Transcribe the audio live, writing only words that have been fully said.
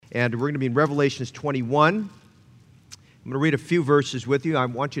And we're going to be in Revelations 21. I'm going to read a few verses with you. I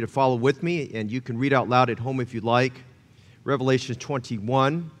want you to follow with me, and you can read out loud at home if you'd like. Revelation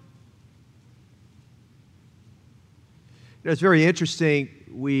 21. It's very interesting.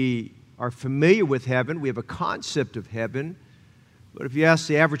 We are familiar with heaven. We have a concept of heaven. But if you ask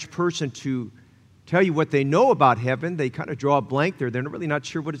the average person to tell you what they know about heaven, they kind of draw a blank there. They're really not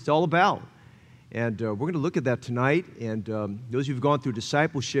sure what it's all about. And we're going to look at that tonight. And those of you who've gone through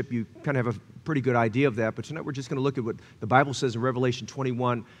discipleship, you kind of have a pretty good idea of that. But tonight we're just going to look at what the Bible says in Revelation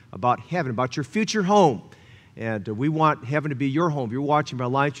 21 about heaven, about your future home. And we want heaven to be your home. If you're watching my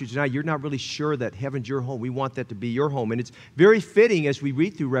live stream tonight, you're not really sure that heaven's your home. We want that to be your home. And it's very fitting as we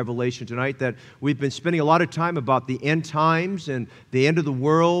read through Revelation tonight that we've been spending a lot of time about the end times and the end of the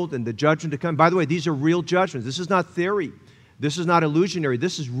world and the judgment to come. By the way, these are real judgments. This is not theory. This is not illusionary.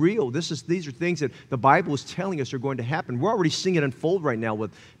 This is real. These are things that the Bible is telling us are going to happen. We're already seeing it unfold right now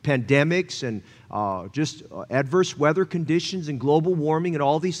with pandemics and just adverse weather conditions and global warming and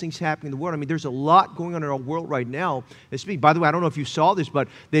all these things happening in the world. I mean, there's a lot going on in our world right now. By the way, I don't know if you saw this, but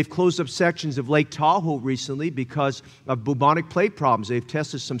they've closed up sections of Lake Tahoe recently because of bubonic plague problems. They've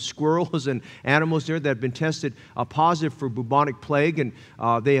tested some squirrels and animals there that have been tested positive for bubonic plague, and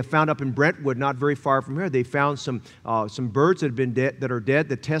they have found up in Brentwood, not very far from here, they found some birds that have been dead,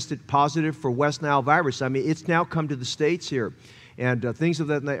 that tested positive for West Nile virus. I mean, it's now come to the States here. And things of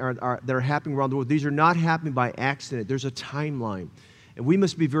that that are happening around the world. These are not happening by accident. There's a timeline. And we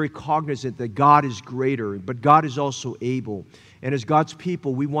must be very cognizant that God is greater, but God is also able. And as God's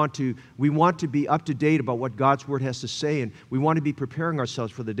people, we want to be up to date about what God's Word has to say, and we want to be preparing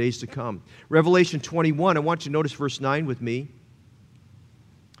ourselves for the days to come. Revelation 21, I want you to notice verse 9 with me.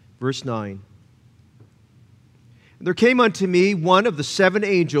 Verse 9. There came unto me one of the seven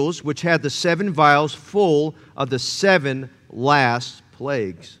angels, which had the seven vials full of the seven last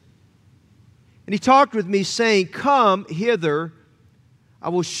plagues. And he talked with me, saying, Come hither, I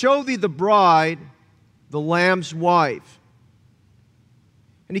will show thee the bride, the Lamb's wife.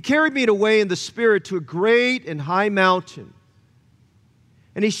 And he carried me away in the Spirit to a great and high mountain.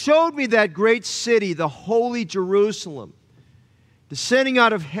 And he showed me that great city, the holy Jerusalem, descending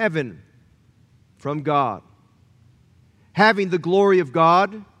out of heaven from God, having the glory of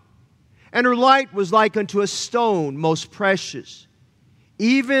God. And her light was like unto a stone most precious,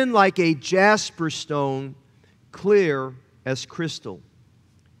 even like a jasper stone, clear as crystal.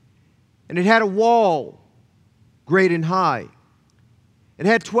 And it had a wall, great and high. It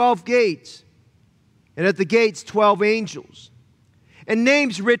had 12 gates, and at the gates 12 angels, and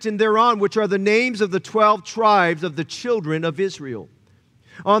names written thereon, which are the names of the 12 tribes of the children of Israel.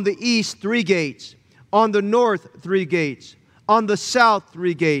 On the east 3 gates, on the north 3 gates, on the south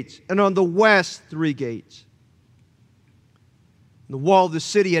 3 gates, and on the west 3 gates. The wall of the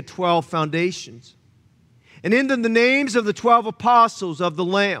city had 12 foundations, and in them the names of the 12 apostles of the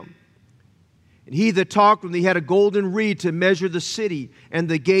Lamb. And he that talked with me had a golden reed to measure the city, and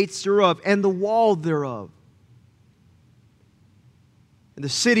the gates thereof, and the wall thereof. And the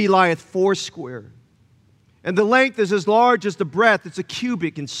city lieth foursquare, and the length is as large as the breadth. It's a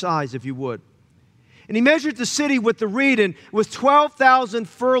cubit in size, if you would. And he measured the city with the reed, and with 12,000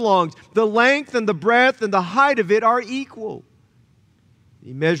 furlongs. The length and the breadth and the height of it are equal.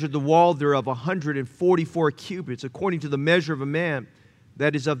 He measured the wall thereof 144 cubits, according to the measure of a man,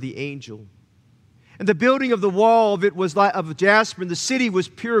 that is of the angel. And the building of the wall of it was like of jasper, and the city was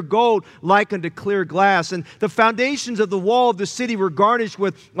pure gold, like unto clear glass. And the foundations of the wall of the city were garnished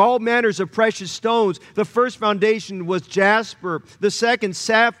with all manners of precious stones. The first foundation was jasper, the second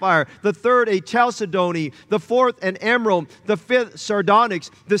sapphire, the third a chalcedony, the fourth an emerald, the fifth sardonyx,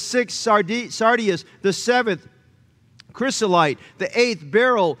 the sixth sardius, the seventh chrysolite, the eighth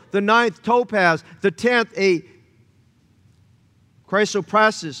beryl, the ninth topaz, the 10th a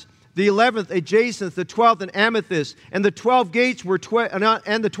chrysoprasus, the 11th a jacinth, the 12th an amethyst, and the 12 gates were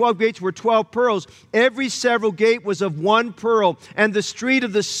 12 pearls. Every several gate was of 1 pearl, and the street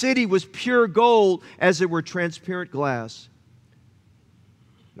of the city was pure gold, as it were transparent glass.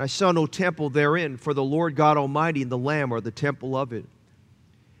 And I saw no temple therein, for the Lord God Almighty and the Lamb are the temple of it.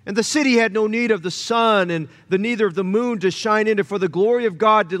 And the city had no need of the sun, and neither of the moon to shine in it, for the glory of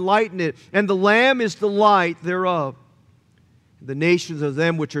God did lighten it, and the Lamb is the light thereof. The nations of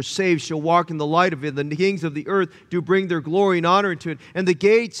them which are saved shall walk in the light of it. The kings of the earth do bring their glory and honor into it. And the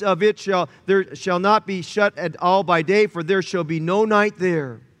gates of it shall not be shut at all by day, for there shall be no night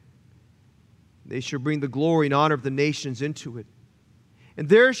there. They shall bring the glory and honor of the nations into it. And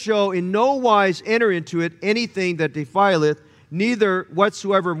there shall in no wise enter into it anything that defileth, neither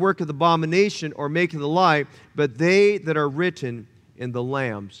whatsoever worketh abomination or maketh a lie, but they that are written in the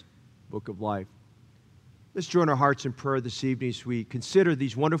Lamb's book of life. Let's join our hearts in prayer this evening as we consider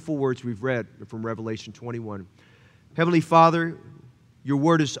these wonderful words we've read from Revelation 21. Heavenly Father, your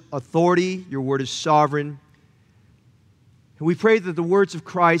word is authority, your word is sovereign. And we pray that the words of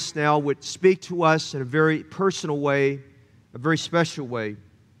Christ now would speak to us in a very personal way, a very special way.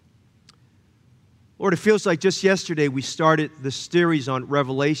 Lord, it feels like just yesterday we started this series on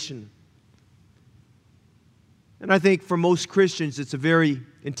Revelation. And I think for most Christians it's a very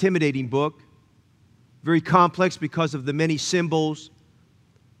intimidating book, very complex because of the many symbols.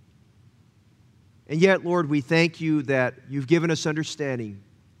 And yet, Lord, we thank you that you've given us understanding.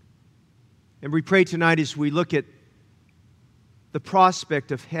 And we pray tonight as we look at the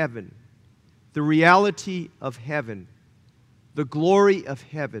prospect of heaven, the reality of heaven, the glory of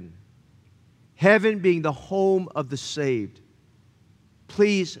heaven, heaven being the home of the saved.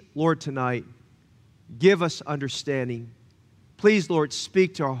 Please, Lord, tonight, give us understanding. Please, Lord,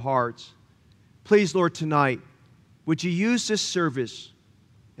 speak to our hearts. Please, Lord, tonight, would you use this service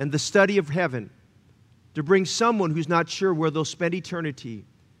and the study of heaven to bring someone who's not sure where they'll spend eternity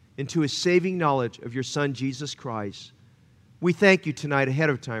into a saving knowledge of your Son, Jesus Christ. We thank you tonight ahead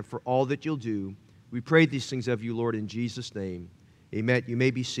of time for all that you'll do. We pray these things of you, Lord, in Jesus' name. Amen. You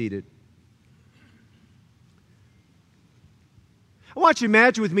may be seated. I want you to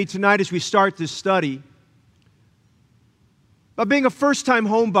imagine with me tonight as we start this study about being a first-time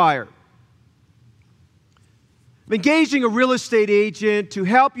home buyer. Engaging a real estate agent to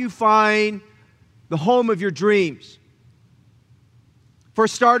help you find the home of your dreams. For a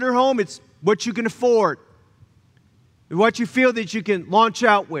starter home, it's what you can afford, and what you feel that you can launch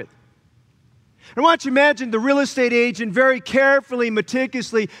out with. I want you to imagine the real estate agent very carefully,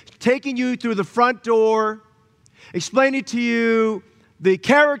 meticulously taking you through the front door, explaining to you the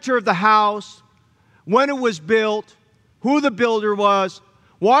character of the house, when it was built, who the builder was,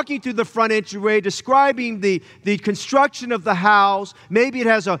 walking through the front entryway, describing the construction of the house. Maybe it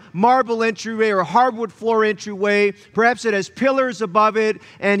has a marble entryway or a hardwood floor entryway. Perhaps it has pillars above it.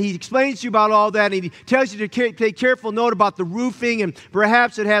 And he explains to you about all that. And he tells you to take careful note about the roofing. And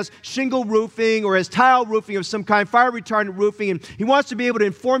perhaps it has shingle roofing or has tile roofing of some kind, fire retardant roofing. And he wants to be able to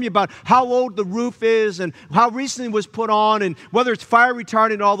inform you about how old the roof is and how recently it was put on and whether it's fire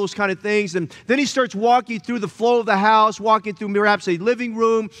retardant and all those kind of things. And then he starts walking through the flow of the house, walking through perhaps a living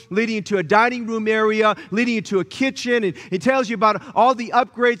room, leading into a dining room area, leading into a kitchen, and he tells you about all the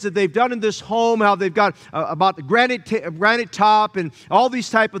upgrades that they've done in this home, how they've got about the granite top and all these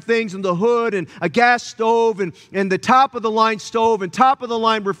type of things in the hood and a gas stove and the top of the line stove and top of the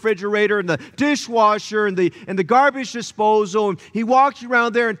line refrigerator and the dishwasher and the garbage disposal. And he walks you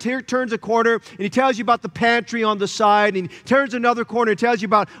around there and turns a corner and he tells you about the pantry on the side, and he turns another corner and tells you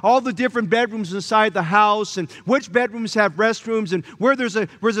about all the different bedrooms inside the house and which bedrooms have restrooms and where there's a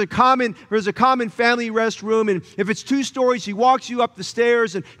common family restroom. And if it's 2 stories, he walks you up the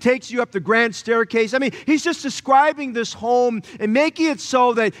stairs and takes you up the grand staircase. I mean, he's just describing this home and making it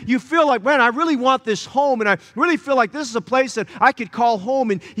so that you feel like, man, I really want this home, and I really feel like this is a place that I could call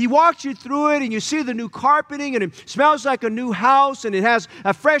home. And he walks you through it, and you see the new carpeting, and it smells like a new house, and it has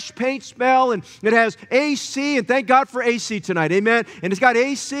a fresh paint smell, and it has AC, and thank God for AC tonight, amen? And it's got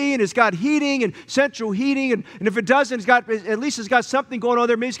AC, and it's got heating and central heating, and if it doesn't, at least it's got something going on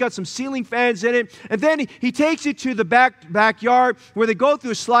there. Maybe it's got some ceiling fans in it. And then he takes you to the backyard where they go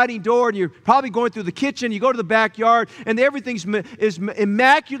through a sliding door, and you're probably going through the kitchen. You go to the backyard, and everything's is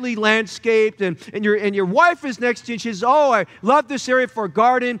immaculately landscaped, and your wife is next to you, and she says, oh, I love this area for a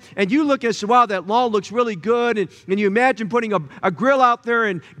garden. And you look and say, wow, that lawn looks really good. And you imagine putting a grill out there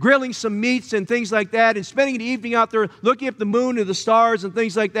and grilling some meats and things like that, and spending the evening out there looking at the moon and the stars and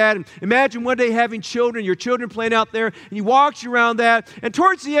things like that. And imagine one day having children, your children playing out there, and he walks you around that. And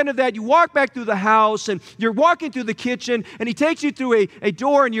towards the end of that, you walk back through the house, and you're walking through the kitchen, and he takes you through a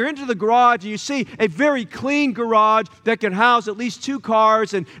door, and you're into the garage, and you see a very clean garage that can house at least 2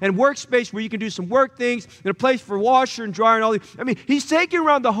 cars and workspace where you can do some work things, and a place for washer and dryer and all these. I mean, he's taking you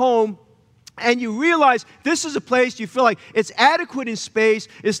around the home, and you realize this is a place you feel like it's adequate in space.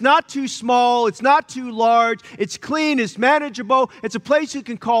 It's not too small. It's not too large. It's clean. It's manageable. It's a place you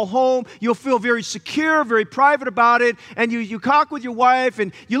can call home. You'll feel very secure, very private about it. And you talk with your wife,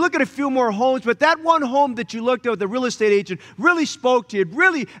 and you look at a few more homes. But that one home that you looked at with the real estate agent really spoke to you. It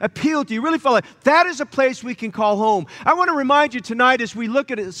really appealed to you. You really felt like that is a place we can call home. I want to remind you tonight as we look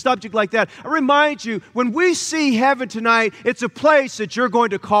at a subject like that, I remind you when we see heaven tonight, it's a place that you're going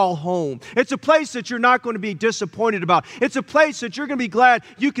to call home. It's a place that you're not going to be disappointed about. It's a place that you're going to be glad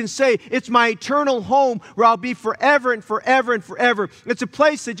you can say, it's my eternal home where I'll be forever and forever and forever. It's a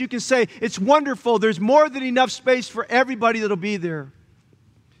place that you can say, it's wonderful. There's more than enough space for everybody that'll be there.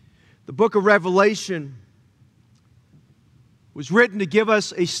 The book of Revelation was written to give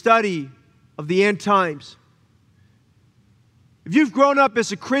us a study of the end times. If you've grown up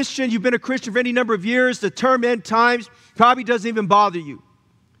as a Christian, you've been a Christian for any number of years, the term end times probably doesn't even bother you.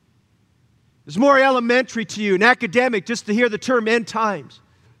 It's more elementary to you and academic just to hear the term end times.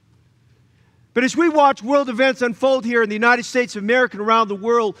 But as we watch world events unfold here in the United States of America and around the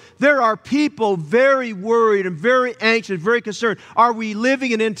world, there are people very worried and very anxious, very concerned. Are we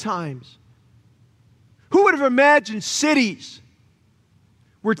living in end times? Who would have imagined cities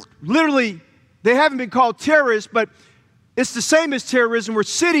where literally, they haven't been called terrorists, but it's the same as terrorism, where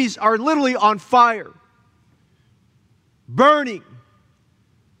cities are literally on fire, burning,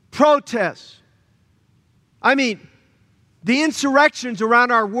 protests. I mean, the insurrections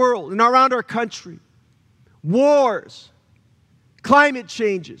around our world and around our country, wars, climate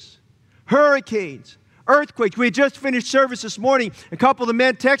changes, hurricanes, earthquakes. We had just finished service this morning. A couple of the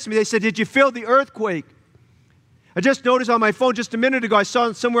men texted me. They said, "Did you feel the earthquake?" I just noticed on my phone just a minute ago, I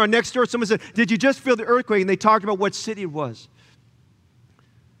saw somewhere on Nextdoor, someone said, "Did you just feel the earthquake?" And they talked about what city it was.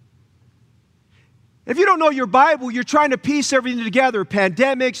 If you don't know your Bible, you're trying to piece everything together.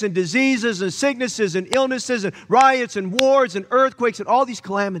 Pandemics and diseases and sicknesses and illnesses and riots and wars and earthquakes and all these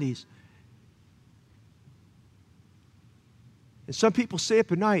calamities. And some people stay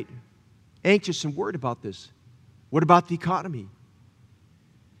up at night anxious and worried about this. What about the economy?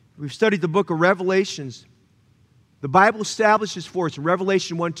 We've studied the book of Revelations. The Bible establishes for us in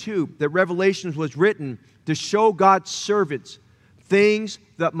Revelation 1:2 that Revelation was written to show God's servants things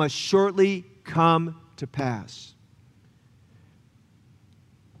that must shortly come to pass.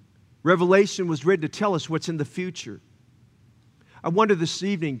 Revelation was written to tell us what's in the future. I wonder this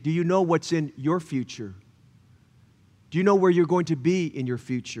evening, do you know what's in your future? Do you know where you're going to be in your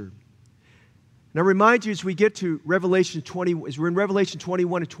future? And I remind you as we get to Revelation 20, as we're in Revelation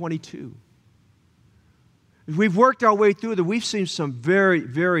 21 and 22, as we've worked our way through that, we've seen some very,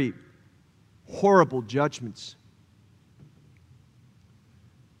 very horrible judgments.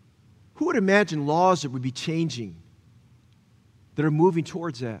 Who would imagine laws that would be changing, that are moving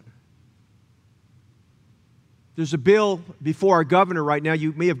towards that? There's a bill before our governor right now.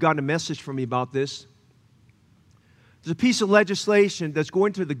 You may have gotten a message from me about this. There's a piece of legislation that's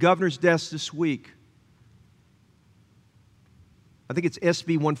going to the governor's desk this week. I think it's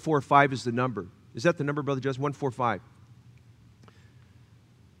SB 145 is the number. Is that the number, Brother Justin? 145.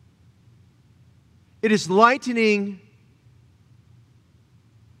 It is lightening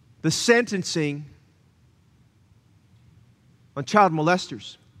the sentencing on child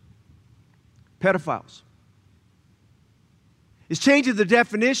molesters, pedophiles. It's changing the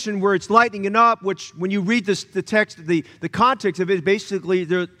definition where it's lightening it up, which when you read this, the text, the context of it, basically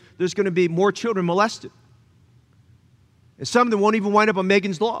there's going to be more children molested. And some of them won't even wind up on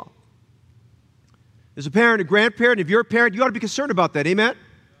Megan's Law. As a parent, a grandparent, if you're a parent, you ought to be concerned about that. Amen?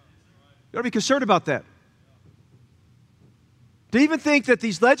 You ought to be concerned about that. To even think that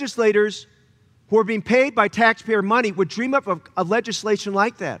these legislators who are being paid by taxpayer money would dream up of a legislation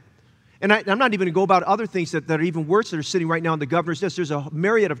like that. And I'm not even going to go about other things that are even worse that are sitting right now on the governor's desk. There's a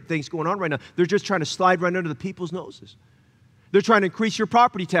myriad of things going on right now. They're just trying to slide right under the people's noses. They're trying to increase your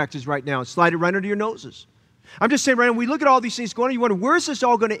property taxes right now and slide it right under your noses. I'm just saying right now, when we look at all these things going on, you wonder, where's this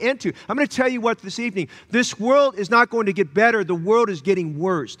all going to end to? I'm going to tell you what this evening. This world is not going to get better. The world is getting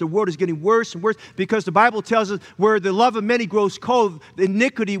worse. The world is getting worse and worse because the Bible tells us where the love of many grows cold, the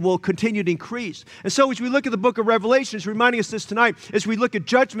iniquity will continue to increase. And so as we look at the book of Revelation, it's reminding us this tonight, as we look at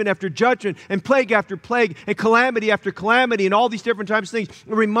judgment after judgment and plague after plague and calamity after calamity and all these different types of things,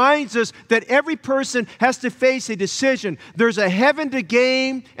 it reminds us that every person has to face a decision. There's a heaven to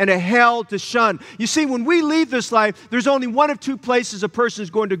gain and a hell to shun. You see, when we leave this life, there's only one of two places a person is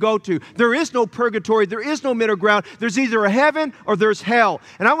going to go to. There is no purgatory. There is no middle ground. There's either a heaven or there's hell.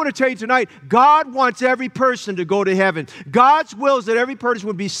 And I want to tell you tonight, God wants every person to go to heaven. God's will is that every person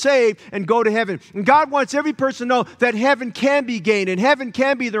would be saved and go to heaven. And God wants every person to know that heaven can be gained and heaven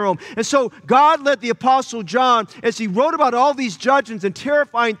can be their home. And so God led the Apostle John, as he wrote about all these judgments and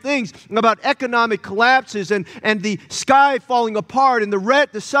terrifying things about economic collapses and the sky falling apart and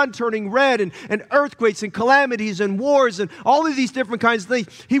the sun turning red and earthquakes and calamities and wars and all of these different kinds of things.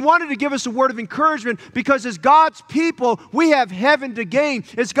 He wanted to give us a word of encouragement because as God's people, we have heaven to gain.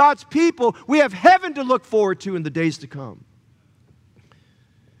 As God's people, we have heaven to look forward to in the days to come.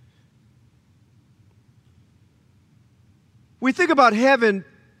 We think about heaven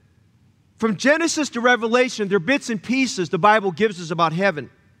From Genesis to Revelation, there are bits and pieces the Bible gives us about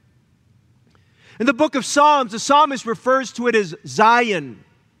heaven. In the book of Psalms, the psalmist refers to it as Zion.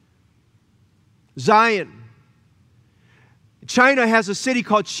 Zion. China has a city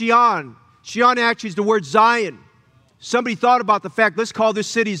called Xi'an. Xi'an actually is the word Zion. Somebody thought about the fact, let's call this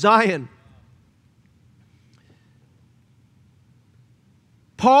city Zion.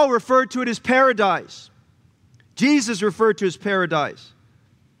 Paul referred to it as paradise. Jesus referred to it as paradise.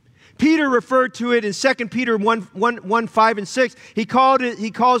 Peter referred to it in 2 Peter 1, 5 and 6. He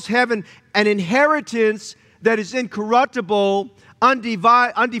calls heaven an inheritance that is incorruptible,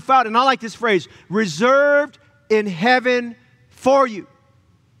 undefiled. And I like this phrase, reserved in heaven for you.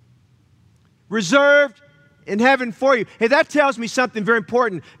 Reserved in heaven for you. Hey, that tells me something very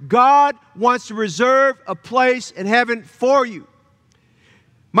important. God wants to reserve a place in heaven for you.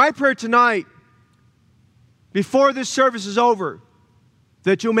 My prayer tonight, before this service is over,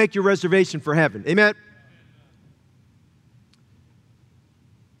 that you'll make your reservation for heaven. Amen?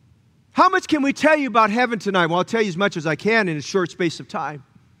 How much can we tell you about heaven tonight? Well, I'll tell you as much as I can in a short space of time.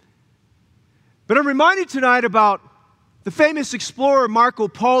 But I'm reminded tonight about the famous explorer Marco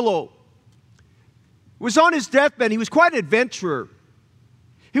Polo. He was on his deathbed. He was quite an adventurer.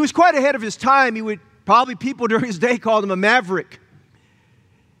 He was quite ahead of his time. Probably people during his day called him a maverick.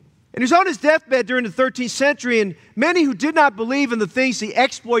 And he was on his deathbed during the 13th century, and many who did not believe in the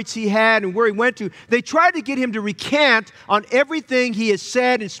exploits he had and where he went to, they tried to get him to recant on everything he has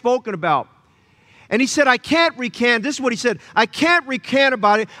said and spoken about. And he said, I can't recant. This is what he said. I can't recant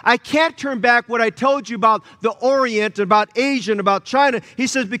about it. I can't turn back what I told you about the Orient, about Asia, and about China. He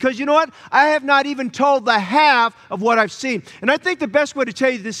says, because you know what? I have not even told the half of what I've seen. And I think the best way to tell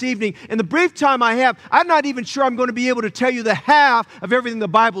you this evening, in the brief time I have, I'm not even sure I'm going to be able to tell you the half of everything the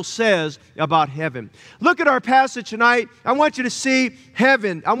Bible says about heaven. Look at our passage tonight. I want you to see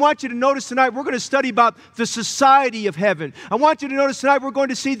heaven. I want you to notice tonight we're going to study about the society of heaven. I want you to notice tonight we're going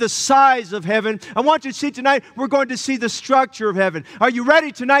to see the size of heaven. I want you to see tonight, we're going to see the structure of heaven. Are you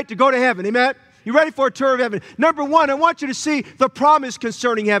ready tonight to go to heaven? Amen? You ready for a tour of heaven? Number one, I want you to see the promise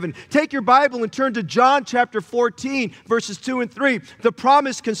concerning heaven. Take your Bible and turn to John chapter 14, verses 2 and 3. The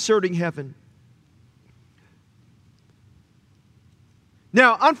promise concerning heaven.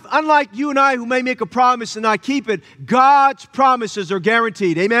 Now, unlike you and I who may make a promise and not keep it, God's promises are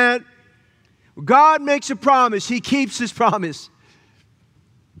guaranteed. Amen? God makes a promise. He keeps His promise.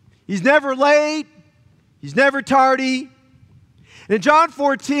 He's never late. He's never tardy. And in John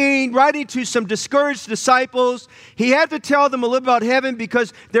 14, writing to some discouraged disciples, he had to tell them a little about heaven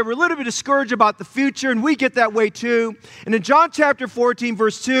because they were a little bit discouraged about the future, and we get that way too. And in John chapter 14,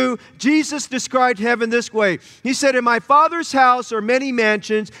 verse 2, Jesus described heaven this way. He said, in my Father's house are many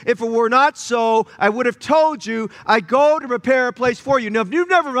mansions. If it were not so, I would have told you, I go to prepare a place for you. Now, if you've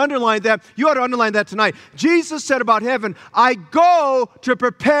never underlined that, you ought to underline that tonight. Jesus said about heaven, I go to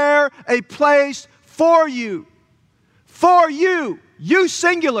prepare a place for you. For you. You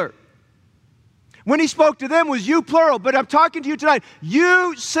singular. When he spoke to them, it was you plural, but I'm talking to you tonight.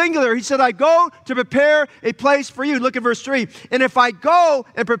 You singular. He said, I go to prepare a place for you. Look at verse 3. And if I go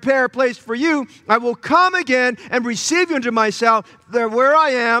and prepare a place for you, I will come again and receive you unto myself. There where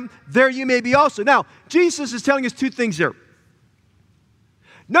I am, there you may be also. Now, Jesus is telling us two things here.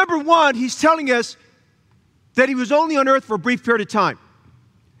 Number one, he's telling us that he was only on earth for a brief period of time.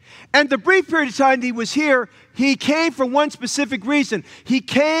 And the brief period of time that he was here, he came for one specific reason. He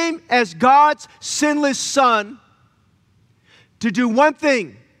came as God's sinless Son to do one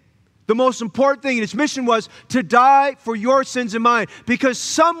thing. The most important thing in his mission was to die for your sins and mine. Because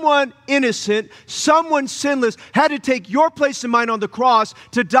someone innocent, someone sinless, had to take your place and mine on the cross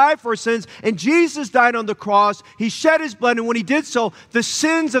to die for sins. And Jesus died on the cross. He shed his blood. And when he did so, the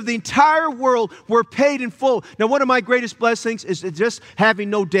sins of the entire world were paid in full. Now, one of my greatest blessings is just having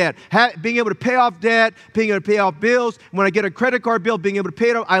no debt. Being able to pay off debt, being able to pay off bills. When I get a credit card bill, being able to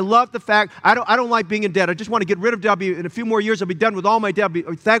pay it off. I love the fact, I don't like being in debt. I just want to get rid of debt. In a few more years, I'll be done with all my debt. I'll be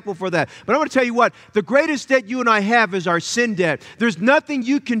thankful for that. But I'm going to tell you what, the greatest debt you and I have is our sin debt. There's nothing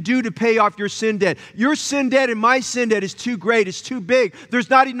you can do to pay off your sin debt. Your sin debt and my sin debt is too great. It's too big. There's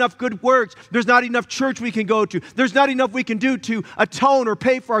not enough good works. There's not enough church we can go to. There's not enough we can do to atone or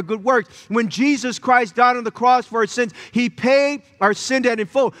pay for our good works. When Jesus Christ died on the cross for our sins, he paid our sin debt in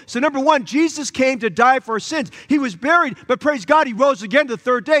full. So number one, Jesus came to die for our sins. He was buried, but praise God, he rose again the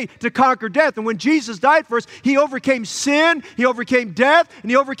third day to conquer death. And when Jesus died for us, he overcame sin, he overcame death, and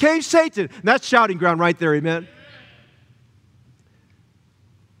he overcame Satan. And that's shouting ground right there, amen?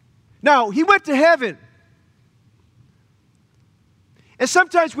 Now, he went to heaven. And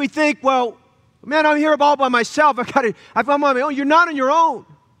sometimes we think, well, man, I'm here all by myself. I'm on my own. You're not on your own.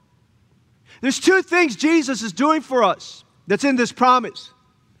 There's two things Jesus is doing for us that's in this promise.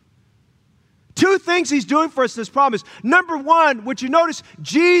 Two things He's doing for us in this promise. Number one, what you notice,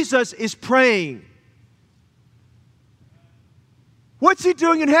 Jesus is praying. What's He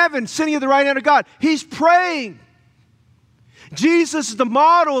doing in heaven, sitting at the right hand of God? He's praying. Jesus is the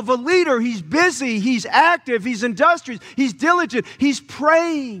model of a leader. He's busy, He's active, He's industrious, He's diligent, He's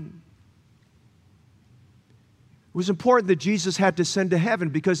praying. It was important that Jesus had to ascend to heaven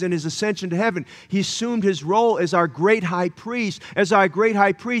because in His ascension to heaven, He assumed His role as our great high priest. As our great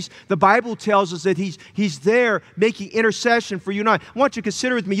high priest, the Bible tells us that He's there making intercession for you and I. I want you to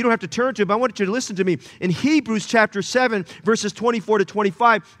consider with me, you don't have to turn to it, but I want you to listen to me. In Hebrews chapter 7, verses 24 to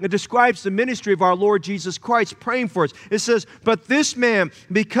 25, it describes the ministry of our Lord Jesus Christ praying for us. It says, but this man,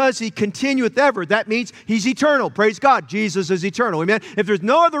 because He continueth ever, that means He's eternal. Praise God, Jesus is eternal. Amen. If there's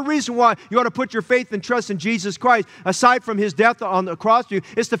no other reason why you ought to put your faith and trust in Jesus Christ, aside from His death on the cross for you,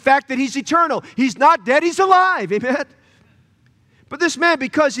 it's the fact that He's eternal. He's not dead, He's alive. Amen? But this man,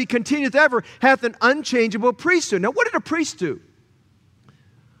 because He continueth ever, hath an unchangeable priesthood. Now, what did a priest do?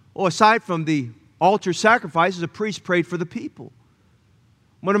 Well, aside from the altar sacrifices, a priest prayed for the people.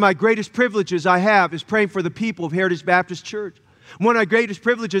 One of my greatest privileges I have is praying for the people of Heritage Baptist Church. One of my greatest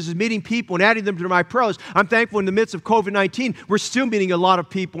privileges is meeting people and adding them to my prayer list. I'm thankful in the midst of COVID-19, we're still meeting a lot of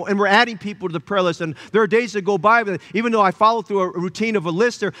people, and we're adding people to the prayer list. And there are days that go by, but even though I follow through a routine of a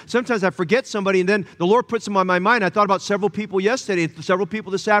list there, sometimes I forget somebody, and then the Lord puts them on my mind. I thought about several people yesterday, and several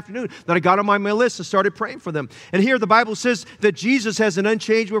people this afternoon that I got on my list and started praying for them. And here the Bible says that Jesus has an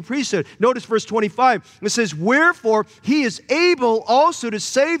unchangeable priesthood. Notice verse 25. It says, wherefore He is able also to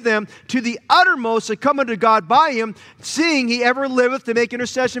save them to the uttermost that come unto God by Him, seeing He ever liveth to make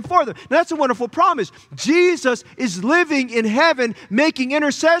intercession for them. Now, that's a wonderful promise. Jesus is living in heaven making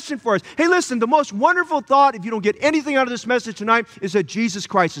intercession for us. Hey, listen, the most wonderful thought, if you don't get anything out of this message tonight, is that Jesus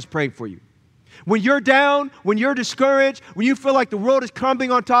Christ is praying for you. When you're down, when you're discouraged, when you feel like the world is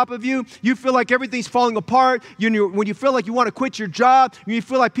crumbling on top of you, you feel like everything's falling apart, when you feel like you want to quit your job, when you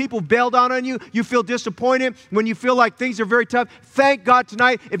feel like people bailed out on you, you feel disappointed, when you feel like things are very tough, thank God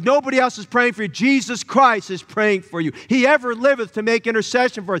tonight, if nobody else is praying for you, Jesus Christ is praying for you. He ever liveth to make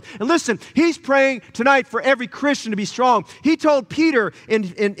intercession for us. And listen, He's praying tonight for every Christian to be strong. He told Peter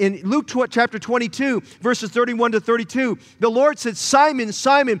in Luke chapter 22, verses 31 to 32, the Lord said, Simon,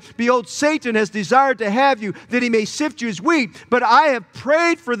 Simon, behold, Satan has desired to have you, that he may sift you as wheat. But I have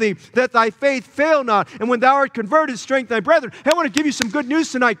prayed for thee, that thy faith fail not. And when thou art converted, strengthen thy brethren. Hey, I want to give you some good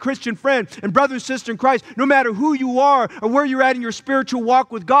news tonight, Christian friend and brother and sister in Christ. No matter who you are or where you're at in your spiritual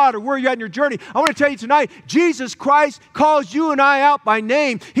walk with God or where you're at in your journey, I want to tell you tonight, Jesus Christ calls you and I out by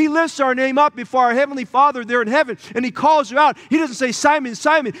name. He lifts our name up before our Heavenly Father there in heaven, and He calls you out. He doesn't say, Simon,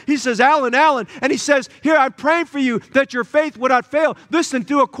 Simon. He says, Alan, Alan. And He says, here, I'm praying for you that your faith would not fail. Listen,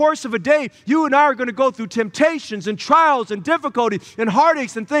 through a course of a day, you and I are going to go through temptations and trials and difficulties and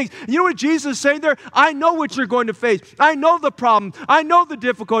heartaches and things. And you know what Jesus is saying there? I know what you're going to face. I know the problem. I know the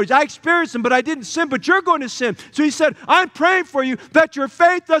difficulties. I experienced them, but I didn't sin, but you're going to sin. So He said, I'm praying for you that your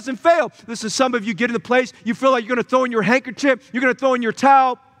faith doesn't fail. Listen, some of you get in the place, you feel like you're going to throw in your handkerchief, you're going to throw in your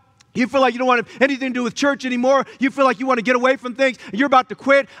towel. You feel like you don't want anything to do with church anymore. You feel like you want to get away from things, and you're about to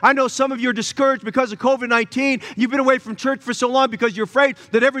quit. I know some of you are discouraged because of COVID-19. You've been away from church for so long because you're afraid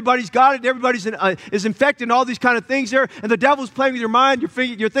that everybody's got it, everybody's is infected, and all these kind of things there, and the devil's playing with your mind.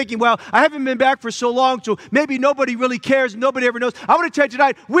 You're thinking, well, I haven't been back for so long, so maybe nobody really cares, and nobody ever knows. I want to tell you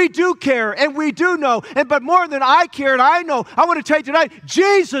tonight, we do care, and we do know, but more than I care and I know, I want to tell you tonight,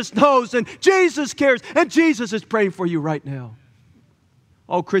 Jesus knows, and Jesus cares, and Jesus is praying for you right now.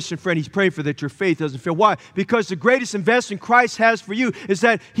 Oh, Christian friend, He's praying for that your faith doesn't fail. Why? Because the greatest investment Christ has for you is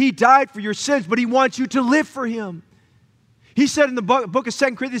that He died for your sins, but He wants you to live for Him. He said in the book of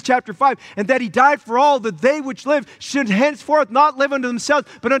 2 Corinthians chapter 5, and that He died for all, that they which live should henceforth not live unto themselves,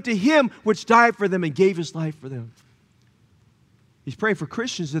 but unto Him which died for them and gave His life for them. He's praying for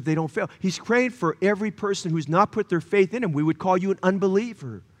Christians that they don't fail. He's praying for every person who's not put their faith in Him. We would call you an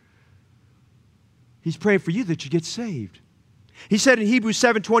unbeliever. He's praying for you that you get saved. He said in Hebrews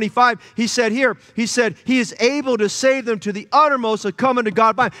 7:25, He said He is able to save them to the uttermost that come unto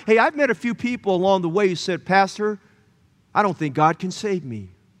God by. Hey, I've met a few people along the way who said, Pastor, I don't think God can save me.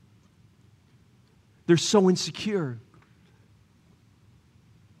 They're so insecure.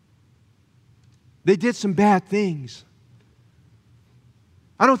 They did some bad things.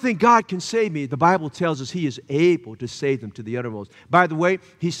 I don't think God can save me. The Bible tells us He is able to save them to the uttermost. By the way,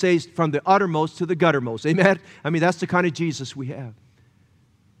 He saves from the uttermost to the guttermost. Amen? I mean, that's the kind of Jesus we have.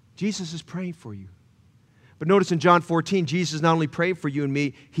 Jesus is praying for you. But notice in John 14, Jesus is not only praying for you and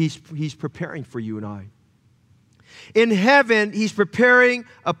me, He's preparing for you and I. In heaven, He's preparing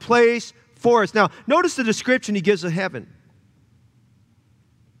a place for us. Now, notice the description he gives of heaven.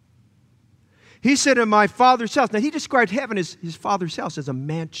 He said, in my Father's house. Now, he described heaven as his Father's house, as a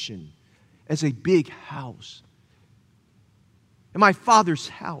mansion, as a big house. In my Father's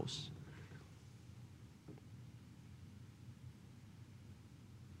house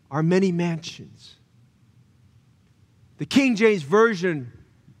are many mansions. The King James Version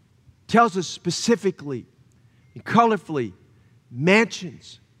tells us specifically and colorfully,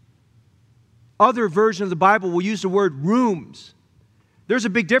 mansions. Other versions of the Bible will use the word rooms. There's a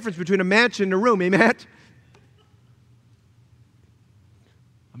big difference between a mansion and a room, amen?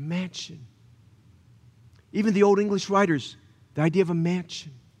 A mansion. Even the Old English writers, the idea of a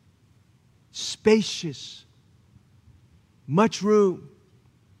mansion. Spacious. Much room.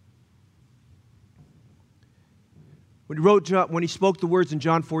 When he spoke the words in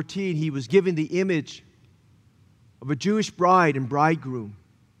John 14, he was giving the image of a Jewish bride and bridegroom.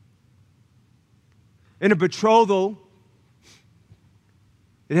 In a betrothal,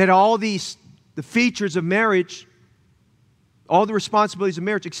 it had all the features of marriage, all the responsibilities of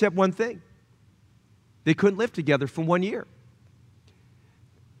marriage, except one thing. They couldn't live together for 1 year.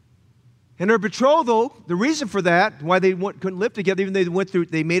 In their betrothal, the reason for that, why they couldn't live together, even though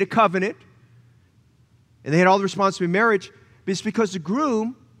they made a covenant, and they had all the responsibility of marriage, is because the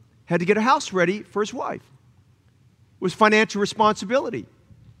groom had to get a house ready for his wife. It was financial responsibility.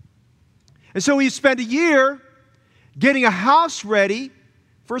 And so he spent a year getting a house ready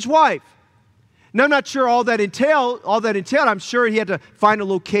for his wife. Now, I'm not sure all that entailed. I'm sure he had to find a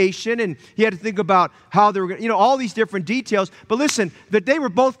location and he had to think about how they were going to, all these different details. But listen, that they were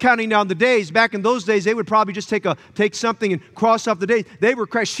both counting down the days. Back in those days, they would probably just take something and cross off the days.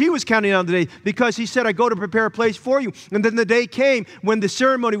 She was counting down the days because he said, I go to prepare a place for you. And then the day came when the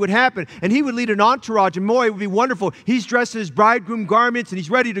ceremony would happen. And he would lead an entourage. And boy, it would be wonderful. He's dressed in his bridegroom garments and he's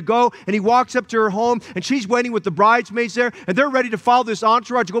ready to go. And he walks up to her home and she's waiting with the bridesmaids there. And they're ready to follow this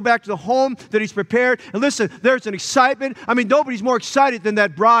entourage to go back to the home that he's prepared. And listen, there's an excitement. I mean, nobody's more excited than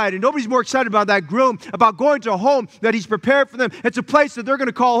that bride, and nobody's more excited about that groom, about going to a home that he's prepared for them. It's a place that they're going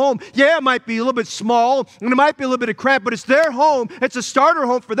to call home. Yeah, it might be a little bit small, and it might be a little bit of cramped, but it's their home. It's a starter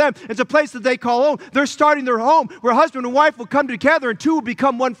home for them. It's a place that they call home. They're starting their home where husband and wife will come together, and two will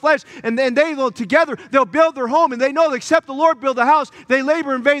become one flesh, and then they will together, they'll build their home, and they know that except the Lord build the house, they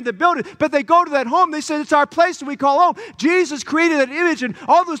labor in vain that build it. But they go to that home. They say, it's our place that we call home. Jesus created that image, and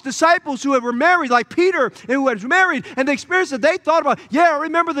all those disciples who were married, like Peter, who was married, and the experience that they thought about, I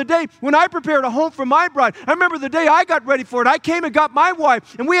remember the day when I prepared a home for my bride. I remember the day I got ready for it. I came and got my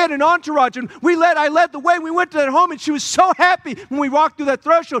wife, and we had an entourage, and I led the way. We went to that home, and she was so happy when we walked through that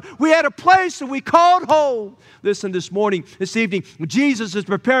threshold. We had a place that we called home. Listen, this evening, Jesus is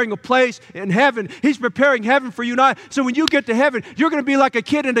preparing a place in heaven. He's preparing heaven for you and I. So when you get to heaven, you're going to be like a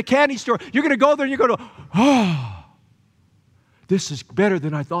kid in a candy store. You're going to go there, and you're going to, this is better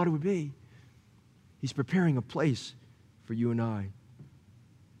than I thought it would be. He's preparing a place for you and I.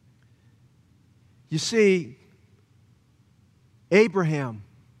 You see, Abraham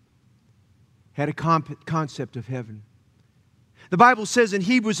had a concept of heaven. The Bible says in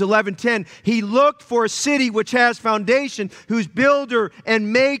Hebrews 11:10, he looked for a city which has foundation, whose builder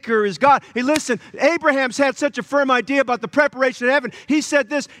and maker is God. Hey, listen, Abraham's had such a firm idea about the preparation of heaven. He said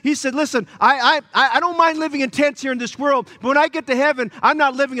this, he said, listen, I don't mind living in tents here in this world, but when I get to heaven, I'm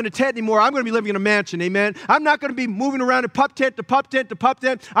not living in a tent anymore. I'm going to be living in a mansion, amen? I'm not going to be moving around in pup tent to pup tent to pup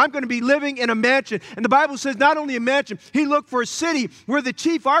tent. I'm going to be living in a mansion. And the Bible says not only a mansion, he looked for a city where the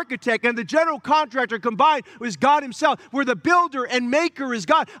chief architect and the general contractor combined was God himself, where the builder and maker is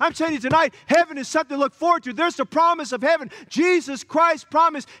God. I'm telling you tonight, heaven is something to look forward to. There's the promise of heaven. Jesus Christ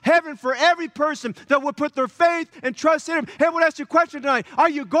promised heaven for every person that would put their faith and trust in him. Hey, I want to ask you a question tonight. Are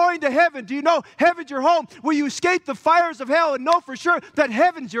you going to heaven? Do you know heaven's your home? Will you escape the fires of hell and know for sure that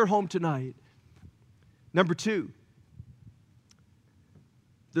heaven's your home tonight? Number two,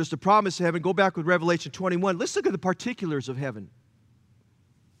 there's the promise of heaven. Go back with Revelation 21. Let's look at the particulars of heaven.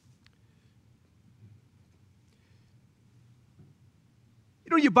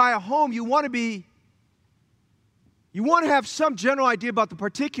 You buy a home, you want to have some general idea about the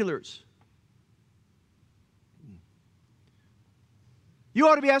particulars. You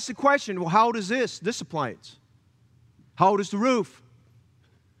ought to be asked the question, well, how old is this appliance? How old is the roof?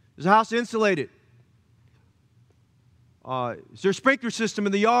 Is the house insulated? Is there a sprinkler system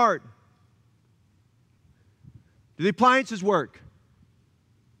in the yard? Do the appliances work?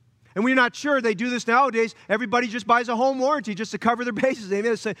 And we're not sure. They do this nowadays. Everybody just buys a home warranty just to cover their bases. They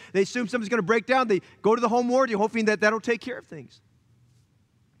assume something's going to break down. They go to the home warranty hoping that that'll take care of things.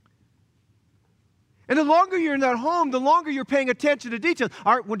 And the longer you're in that home, the longer you're paying attention to details.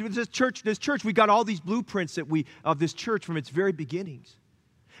 When this church, we got all these blueprints of this church from its very beginnings.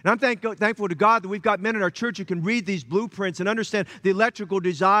 And I'm thankful to God that we've got men in our church who can read these blueprints and understand the electrical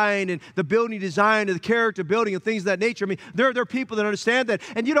design and the building design and the character building and things of that nature. I mean, there are people that understand that.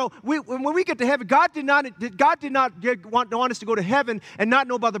 And you know, when we get to heaven, God did not want us to go to heaven and not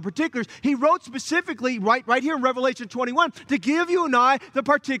know about the particulars. He wrote specifically right here in Revelation 21 to give you and I the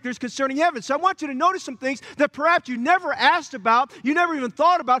particulars concerning heaven. So I want you to notice some things that perhaps you never asked about, you never even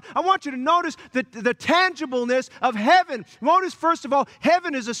thought about. I want you to notice the tangibleness of heaven. Notice, first of all,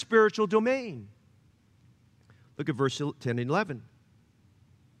 heaven is a spiritual domain. Look at verse 10 and 11.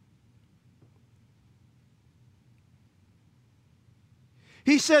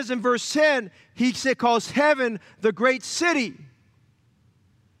 He says in verse 10, he calls heaven the great city.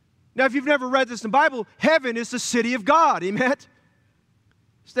 Now, if you've never read this in the Bible, heaven is the city of God. Amen?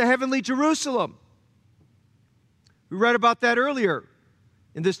 It's the heavenly Jerusalem. We read about that earlier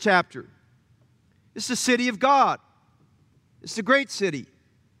in this chapter. It's the city of God. It's the great city.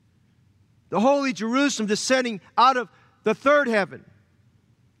 The holy Jerusalem descending out of the third heaven.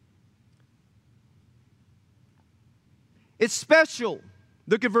 It's special.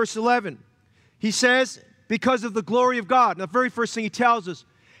 Look at verse 11. He says, because of the glory of God. Now, the very first thing he tells us,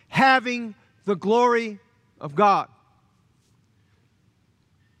 having the glory of God.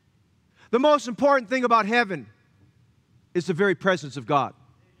 The most important thing about heaven is the very presence of God.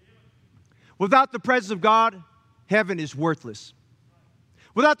 Without the presence of God, heaven is worthless.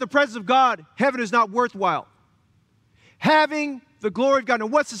 Without the presence of God, heaven is not worthwhile. Having the glory of God. Now,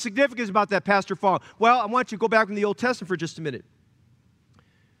 what's the significance about that, Pastor Fong? Well, I want you to go back in the Old Testament for just a minute.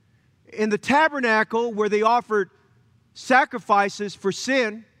 In the tabernacle, where they offered sacrifices for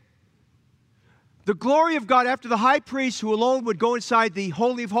sin, the glory of God, after the high priest, who alone would go inside the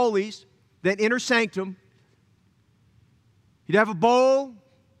Holy of Holies, that inner sanctum, he'd have a bowl,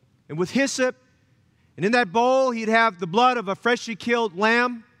 and with hyssop, and in that bowl, he'd have the blood of a freshly killed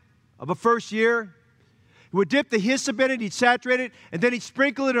lamb of a first year. He would dip the hyssop in it, he'd saturate it, and then he'd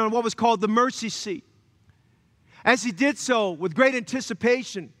sprinkle it on what was called the mercy seat. As he did so, with great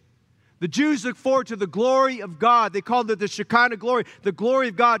anticipation, the Jews looked forward to the glory of God. They called it the Shekinah glory, the glory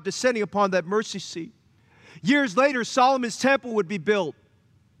of God descending upon that mercy seat. Years later, Solomon's temple would be built.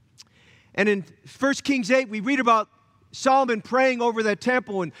 And in 1 Kings 8, we read about Solomon praying over that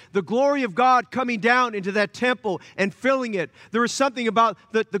temple and the glory of God coming down into that temple and filling it. There was something about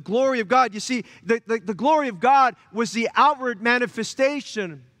the glory of God. You see, the glory of God was the outward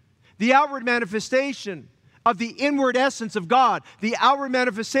manifestation of the inward essence of God, the outward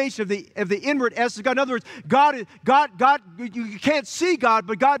manifestation of the inward essence of God. In other words, God, you can't see God,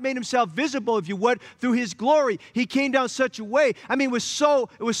 but God made himself visible, if you would, through his glory. He came down such a way. I mean, it was so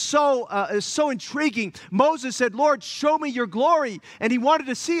intriguing. Moses said, Lord, show me your glory. And he wanted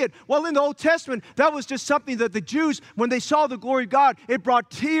to see it. Well, in the Old Testament, that was just something that the Jews, when they saw the glory of God, it brought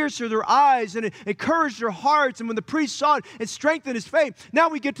tears to their eyes and it encouraged their hearts. And when the priest saw it, it strengthened his faith. Now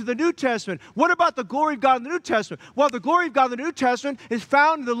we get to the New Testament. What about the glory of God in the New Testament? Well, the glory of God in the New Testament is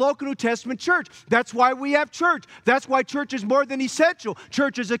found in the local New Testament church. That's why we have church. That's why church is more than essential.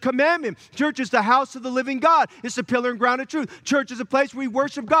 Church is a commandment. Church is the house of the living God. It's the pillar and ground of truth. Church is a place where we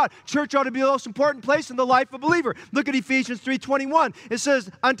worship God. Church ought to be the most important place in the life of a believer. Look at Ephesians 3:21. It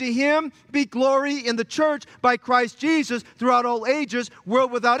says, unto him be glory in the church by Christ Jesus throughout all ages,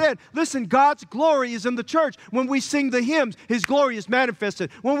 world without end. Listen, God's glory is in the church. When we sing the hymns, his glory is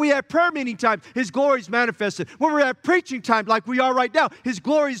manifested. When we have prayer meeting time, his glory is manifested. When we're at preaching time like we are right now, his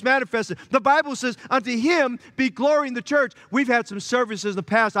glory is manifested. The Bible says, unto him be glory in the church. We've had some services in the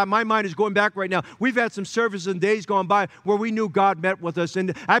past. My mind is going back right now. We've had some services in days gone by where we knew God met with us.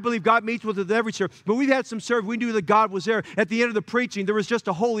 And I believe God meets with us at every service. But we've had some service. We knew that God was there. At the end of the preaching, there was just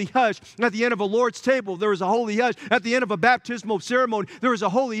a holy hush. At the end of a Lord's table, there was a holy hush. At the end of a baptismal ceremony, there was a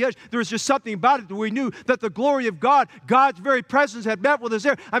holy hush. There was just something about it that we knew that the glory of God, God's very presence had met with us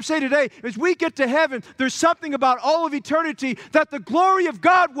there. I'm saying today, as we get to heaven, there's something about all of eternity that the glory of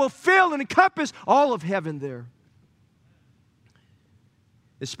God will fill and encompass all of heaven there.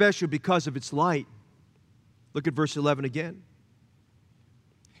 Especially because of its light. Look at verse 11 again.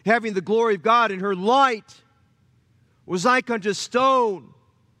 Having the glory of God, and her light was like unto stone,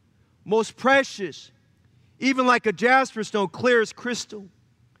 most precious, even like a jasper stone, clear as crystal.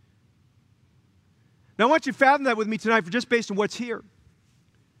 Now I want you to fathom that with me tonight, for just based on what's here.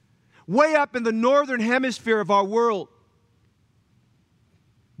 Way up in the northern hemisphere of our world,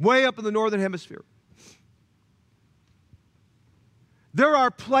 way up in the northern hemisphere, there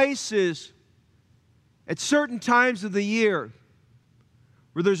are places at certain times of the year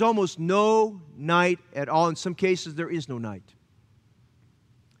where there's almost no night at all. In some cases, there is no night.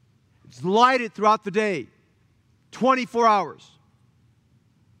 It's lighted throughout the day, 24 hours.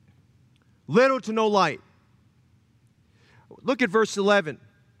 Little to no light. Look at verse 11.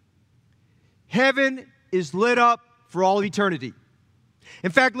 Heaven is lit up for all eternity.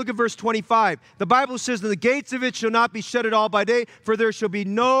 In fact, look at verse 25. The Bible says, "And the gates of it shall not be shut at all by day, for there shall be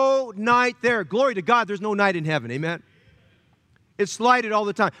no night there." Glory to God, there's no night in heaven. Amen? It's lighted all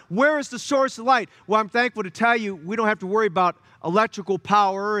the time. Where is the source of light? Well, I'm thankful to tell you, we don't have to worry about electrical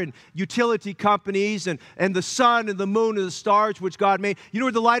power and utility companies and the sun and the moon and the stars which God made. You know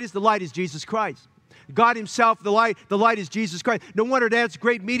where the light is? The light is Jesus Christ. God himself, the light is Jesus Christ. No wonder that's a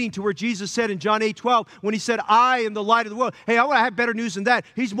great meeting to where Jesus said in John 8:12, when he said, "I am the light of the world." Hey, I want to have better news than that.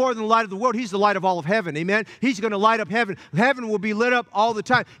 He's more than the light of the world. He's the light of all of heaven. Amen? He's going to light up heaven. Heaven will be lit up all the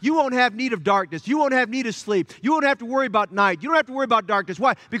time. You won't have need of darkness. You won't have need of sleep. You won't have to worry about night. You don't have to worry about darkness.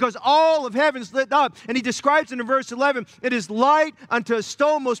 Why? Because all of heaven's lit up. And he describes it in verse 11, "It is light unto a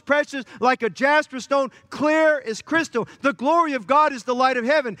stone most precious, like a jasper stone, clear as crystal." The glory of God is the light of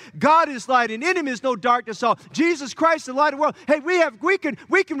heaven. God is light, and in him is no darkness at all. Jesus Christ, the light of the world. Hey,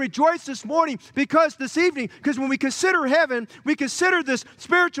 we can rejoice this morning because this evening, because when we consider heaven, we consider this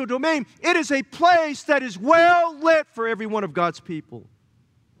spiritual domain, it is a place that is well lit for every one of God's people.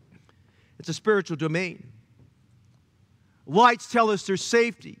 It's a spiritual domain. Lights tell us there's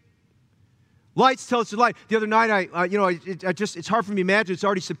safety. Lights tell us there's light. The other night, it's hard for me to imagine. It's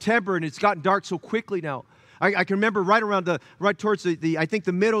already September and it's gotten dark so quickly now. I can remember right towards I think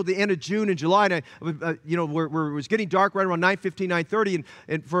the middle, the end of June and July, and where it was getting dark right around 9:15, 9:30,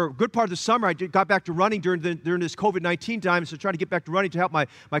 and for a good part of the summer, I got back to running during this COVID-19 time, so trying to get back to running to help my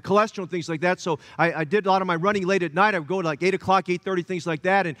cholesterol and things like that. So I did a lot of my running late at night. I would go to like 8 o'clock, 8:30, things like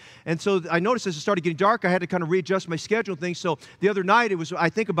that, and so I noticed as it started getting dark, I had to kind of readjust my schedule and things. So the other night, it was I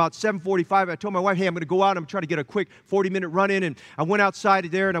think about 7:45. I told my wife, "Hey, I'm going to go out. I'm trying to get a quick 40-minute run in," and I went outside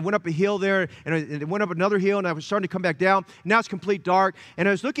there, and I went up a hill there, and I went up another hill, and I was starting to come back down. Now it's complete dark. And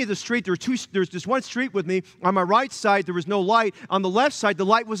I was looking at the street. There's this one street with me. On my right side, there was no light. On the left side, the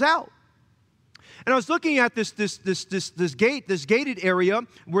light was out. And I was looking at this gated area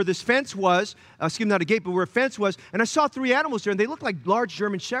where this fence was. Excuse me, not a gate, but where a fence was. And I saw 3 animals there, and they looked like large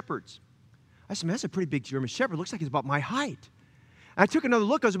German shepherds. I said, "Man, that's a pretty big German shepherd. Looks like he's about my height." I took another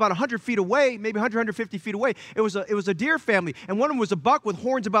look. I was about 100 feet away, maybe 100, 150 feet away. It was a deer family, and one of them was a buck with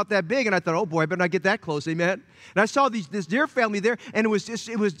horns about that big. And I thought, "Oh boy, I better not get that close." Amen. And I saw this deer family there, and it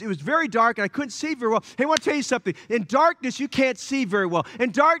was very dark, and I couldn't see very well. Hey, I want to tell you something. In darkness, you can't see very well.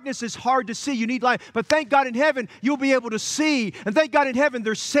 In darkness, it's hard to see. You need light. But thank God in heaven, you'll be able to see. And thank God in heaven,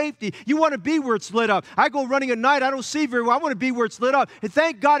 there's safety. You want to be where it's lit up. I go running at night. I don't see very well. I want to be where it's lit up. And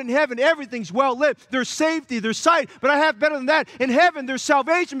thank God in heaven, everything's well lit. There's safety. There's sight. But I have better than that. In heaven, there's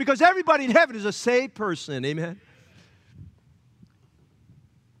salvation, because everybody in heaven is a saved person. Amen.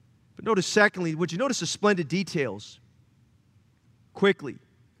 But notice, secondly, would you notice the splendid details? Quickly.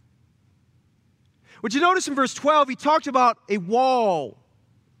 Would you notice in verse 12, he talks about a wall.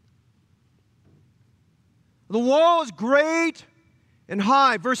 The wall is great and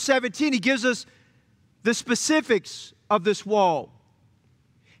high. Verse 17, he gives us the specifics of this wall.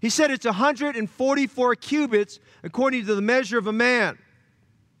 He said it's 144 cubits according to the measure of a man.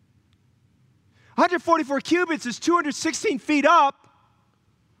 144 cubits is 216 feet up,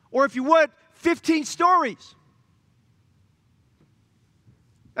 or if you would, 15 stories.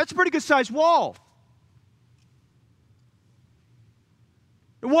 That's a pretty good sized wall.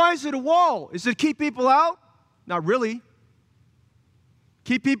 And why is it a wall? Is it to keep people out? Not really.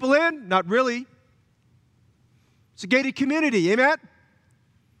 Keep people in? Not really. It's a gated community, amen?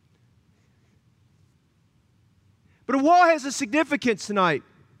 But a wall has a significance tonight.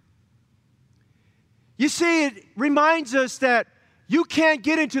 You see, it reminds us that you can't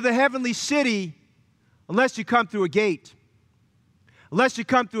get into the heavenly city unless you come through a gate, unless you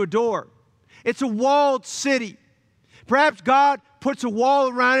come through a door. It's a walled city. Perhaps God puts a wall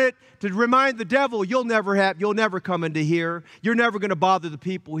around it to remind the devil, you'll never come into here. You're never going to bother the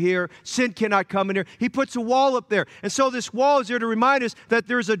people here. Sin cannot come in here. He puts a wall up there. And so this wall is there to remind us that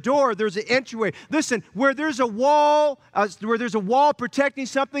there's a door, there's an entryway. Listen, where there's a wall protecting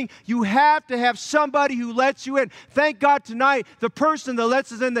something, you have to have somebody who lets you in. Thank God tonight, the person that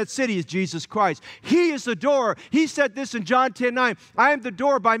lets us in that city is Jesus Christ. He is the door. He said this in John 10:9, "I am the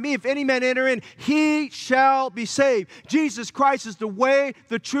door. By me, if any man enter in, he shall be saved." Jesus Christ is is the way,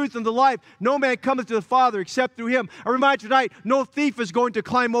 the truth, and the life. No man cometh to the Father except through him. I remind you tonight, no thief is going to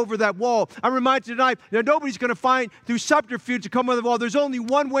climb over that wall. I remind you tonight that nobody's going to find through subterfuge to come over the wall. There's only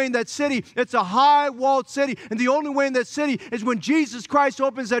one way in that city. It's a high-walled city. And the only way in that city is when Jesus Christ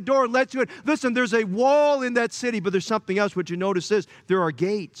opens that door and lets you in. Listen, there's a wall in that city, but there's something else. What you notice is there are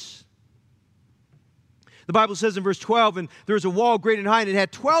gates. The Bible says in verse 12, and there was a wall great and high, and it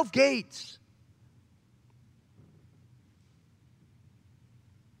had 12 gates.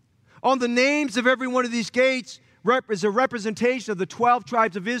 On the names of every one of these gates is a representation of the 12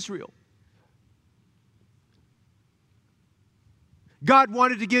 tribes of Israel. God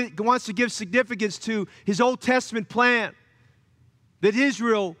wants to give significance to His Old Testament plan that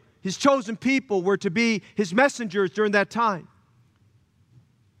Israel, His chosen people, were to be His messengers during that time.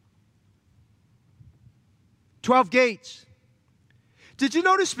 12 gates. Did you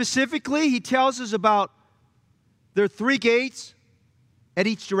notice specifically He tells us about there are 3 gates at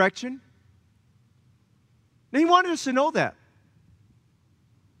each direction? Now, He wanted us to know that.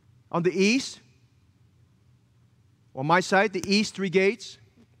 On the east, on my side, the east, 3 gates.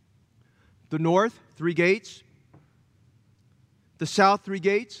 The north, 3 gates. The south, 3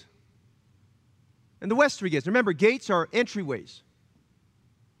 gates. And the west, 3 gates. Remember, gates are entryways.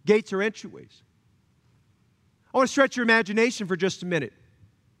 Gates are entryways. I want to stretch your imagination for just a minute.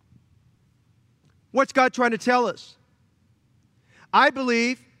 What's God trying to tell us? I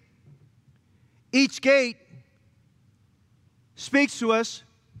believe each gate speaks to us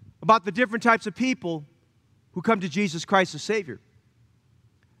about the different types of people who come to Jesus Christ as Savior.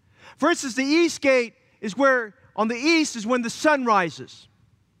 For instance, the east gate is where, on the east is when the sun rises.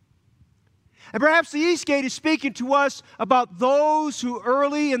 And perhaps the east gate is speaking to us about those who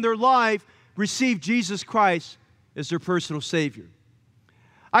early in their life received Jesus Christ as their personal Savior.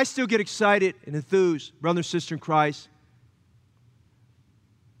 I still get excited and enthused, brother and sister in Christ,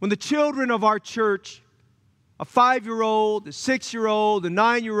 when the children of our church, a 5-year-old, a 6-year-old, a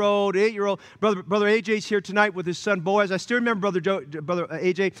 9-year-old, 8-year-old, brother AJ's here tonight with his son Boaz. I still remember brother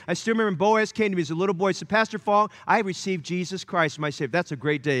AJ. I still remember Boaz came to me as a little boy. He said, Pastor Fong, I received Jesus Christ as my Savior. That's a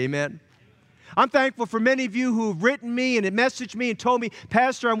great day, amen. I'm thankful for many of you who have written me and messaged me and told me,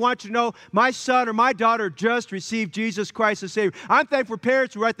 Pastor, I want you to know my son or my daughter just received Jesus Christ as Savior. I'm thankful for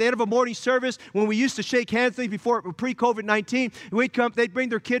parents who were at the end of a morning service when we used to shake hands before pre-COVID-19. We'd come, they'd bring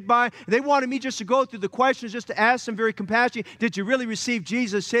their kid by. And they wanted me just to go through the questions, just to ask them very compassionately, did you really receive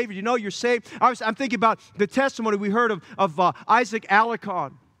Jesus as Savior? You know you're saved? I'm thinking about the testimony we heard of Isaac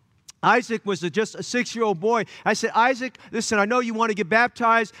Alarcon. Isaac was just a 6-year-old boy. I said, Isaac, listen, I know you want to get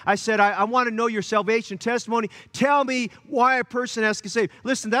baptized. I said, I want to know your salvation testimony. Tell me why a person has to get saved.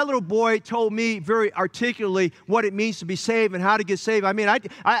 Listen, that little boy told me very articulately what it means to be saved and how to get saved. I mean,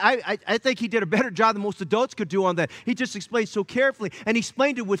 I think he did a better job than most adults could do on that. He just explained so carefully, and he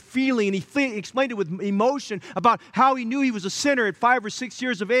explained it with feeling, and he explained it with emotion about how he knew he was a sinner at 5 or 6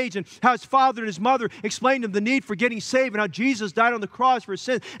 years of age, and how his father and his mother explained to him the need for getting saved, and how Jesus died on the cross for his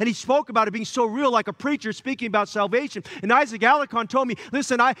sins. And he spoke about it being so real, like a preacher speaking about salvation. And Isaac Alarcon told me,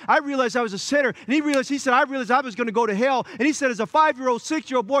 listen, I realized I was a sinner. And he said, I realized I was going to go to hell. And he said, as a 5-year-old,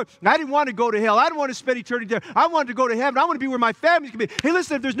 6-year-old boy, I didn't want to go to hell. I didn't want to spend eternity there. I wanted to go to heaven. I want to be where my family's going to be. Hey,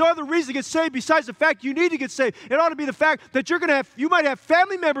 listen, if there's no other reason to get saved besides the fact you need to get saved, it ought to be the fact that you might have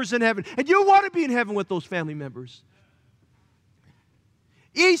family members in heaven, and you want to be in heaven with those family members.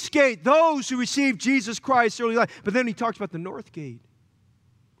 East gate, those who received Jesus Christ early life. But then he talks about the north gate.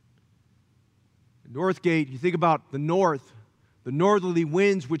 North gate, you think about the north, the northerly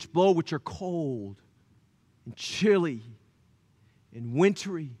winds which blow, which are cold and chilly and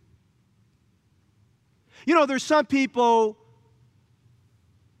wintry. You know, there's some people,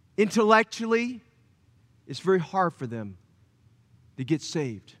 intellectually, it's very hard for them to get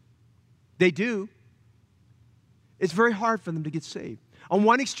saved. They do. It's very hard for them to get saved. On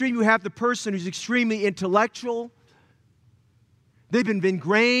one extreme, you have the person who's extremely intellectual. They've been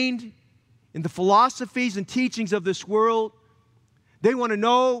ingrained in the philosophies and teachings of this world. They want to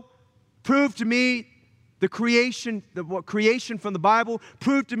know, prove to me the creation from the Bible.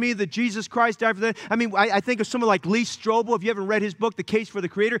 Prove to me that Jesus Christ died for them. I mean, I think of someone like Lee Strobel. If you haven't read his book, The Case for the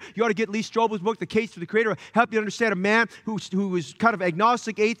Creator, you ought to get Lee Strobel's book, The Case for the Creator. It'll help you understand a man who was kind of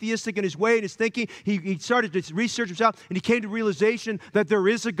agnostic, atheistic in his way and his thinking. He started to research himself, and he came to the realization that there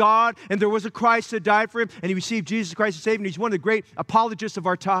is a God, and there was a Christ that died for him, and he received Jesus Christ as Savior, and he's one of the great apologists of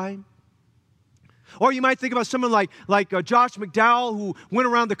our time. Or you might think about someone like Josh McDowell, who went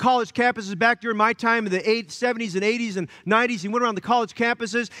around the college campuses back during my time in the 70s and 80s and 90s. He went around the college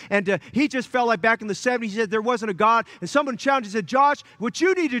campuses, and he just felt like back in the 70s, he said there wasn't a God. And someone challenged him and said, Josh, what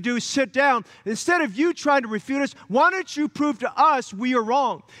you need to do is sit down. Instead of you trying to refute us, why don't you prove to us we are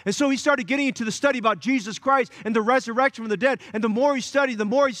wrong? And so he started getting into the study about Jesus Christ and the resurrection from the dead. And the more he studied,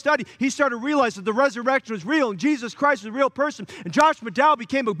 he started to realize that the resurrection was real and Jesus Christ was a real person. And Josh McDowell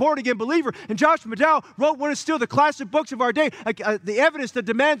became a born-again believer. And Josh McDowell wrote one of still the classic books of our day, The Evidence That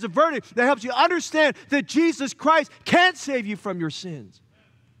Demands a Verdict, that helps you understand that Jesus Christ can save you from your sins.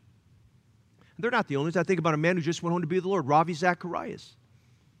 And they're not the only ones. I think about a man who just went home to be with the Lord, Ravi Zacharias.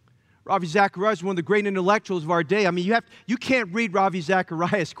 Ravi Zacharias is one of the great intellectuals of our day. I mean, you can't read Ravi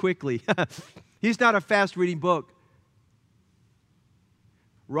Zacharias quickly. He's not a fast-reading book.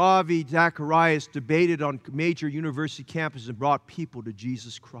 Ravi Zacharias debated on major university campuses and brought people to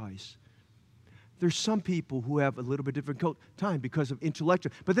Jesus Christ. There's some people who have a little bit difficult time because of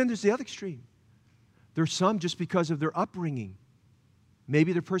intellectual. But then there's the other extreme. There's some just because of their upbringing,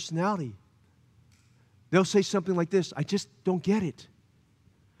 maybe their personality. They'll say something like this, I just don't get it.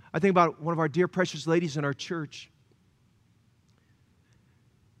 I think about one of our dear precious ladies in our church.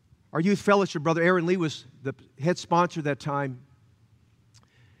 Our youth fellowship, Brother Aaron Lee was the head sponsor at that time.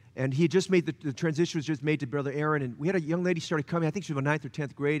 And he had just made the transition was just made to Brother Aaron. And we had a young lady started coming, I think she was about 9th or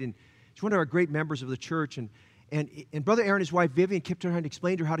 10th grade, and she's one of our great members of the church, and Brother Aaron and his wife Vivian kept trying to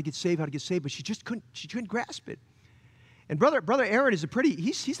explain to her how to get saved, but she just couldn't grasp it. And Brother Aaron is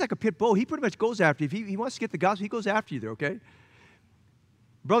he's like a pit bull. He pretty much goes after you. If he wants to get the gospel, he goes after you there, okay?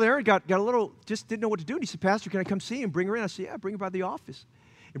 Brother Aaron got a little, just didn't know what to do, and he said, Pastor, can I come see him? Bring her in. I said, yeah, bring her by the office.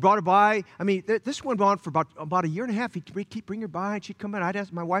 He brought her by. I mean, this went on for about a year and a half. He'd keep bringing her by, and she'd come in.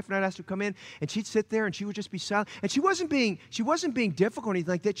 My wife and I'd ask her to come in, and she'd sit there, and she would just be silent. And she wasn't being difficult or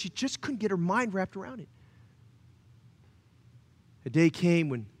anything like that. She just couldn't get her mind wrapped around it. A day came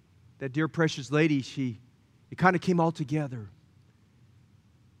when that dear precious lady, it kind of came all together,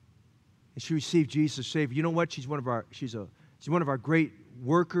 and she received Jesus as Savior. You know what? She's one of our great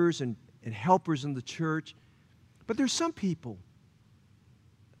workers and helpers in the church. But there's some people,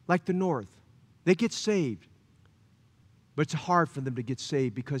 like the North, they get saved, but it's hard for them to get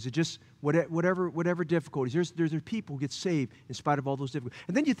saved because it just, whatever difficulties, there's people who get saved in spite of all those difficulties.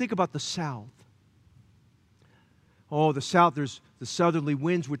 And then you think about the South. Oh, the South, there's the southerly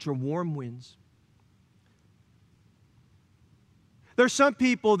winds, which are warm winds. There's some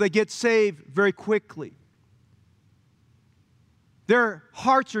people that get saved very quickly. Their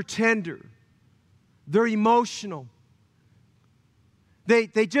hearts are tender. They're emotional. They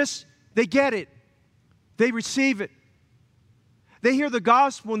get it. They receive it. They hear the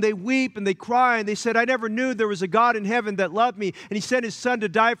gospel and they weep and they cry and they said, I never knew there was a God in heaven that loved me and He sent His Son to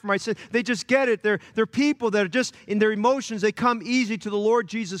die for my sin. They just get it. They're people that are just, in their emotions, they come easy to the Lord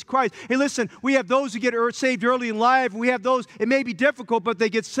Jesus Christ. Hey, listen, we have those who get saved early in life. We have those, it may be difficult, but they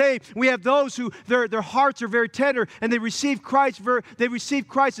get saved. We have those who, their hearts are very tender and they receive Christ.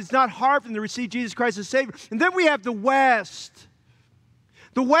 It's not hard for them to receive Jesus Christ as Savior. And then we have the West.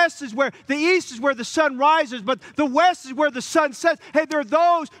 The West is where, the East is where the sun rises, but the West is where the sun sets. Hey, there are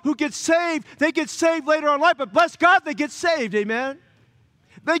those who get saved. They get saved later on in life, but bless God, they get saved, amen?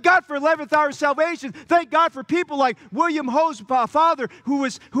 Thank God for 11th hour salvation. Thank God for people like William Ho's father who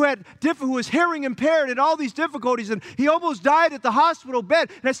was hearing impaired and all these difficulties, and he almost died at the hospital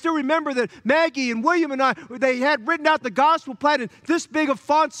bed. And I still remember that Maggie and William and I, they had written out the gospel plan in this big of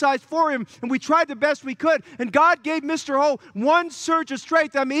font size for him, and we tried the best we could. And God gave Mr. Ho one surge of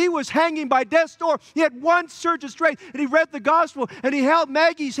strength. I mean, he was hanging by death's door. He had one surge of strength, and he read the gospel, and he held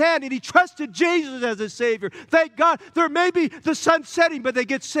Maggie's hand, and he trusted Jesus as his Savior. Thank God. There may be the sun setting, but they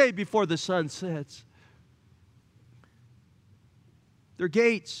get saved before the sun sets. Their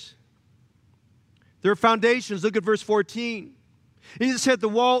gates, their foundations. Look at verse 14. He said the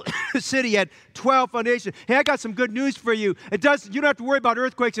wall the city had 12 foundations. Hey, I got some good news for you. You don't have to worry about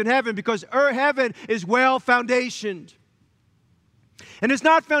earthquakes in heaven because heaven is well foundationed. And it's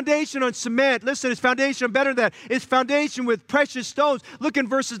not foundation on cement. Listen, it's foundation on better than that. It's foundation with precious stones. Look in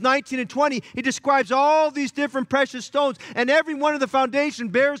verses 19 and 20. He describes all these different precious stones. And every one of the foundation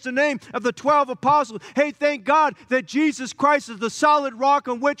bears the name of the 12 apostles. Hey, thank God that Jesus Christ is the solid rock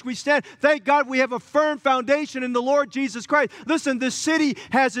on which we stand. Thank God we have a firm foundation in the Lord Jesus Christ. Listen, this city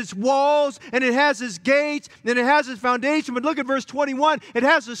has its walls, and it has its gates, and it has its foundation. But look at verse 21. It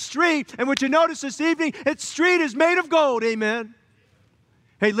has a street. And what you notice this evening, its street is made of gold. Amen.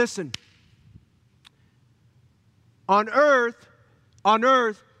 Hey, listen, on earth,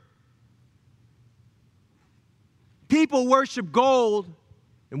 people worship gold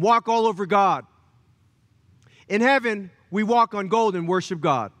and walk all over God. in heaven, we walk on gold and worship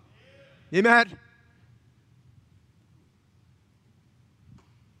God. Amen?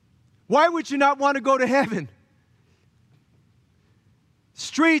 Why would you not want to go to heaven?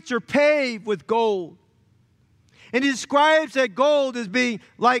 Streets are paved with gold. And he describes that gold as being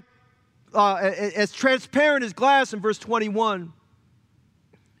like, as transparent as glass in verse 21.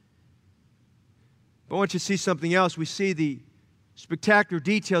 But I want you to see something else. We see the spectacular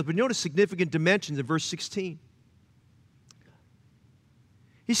details, but notice significant dimensions in verse 16.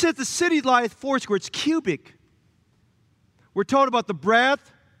 He said, the city lieth foursquare. It's cubic. We're told about the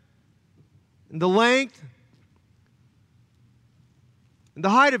breadth and the length and the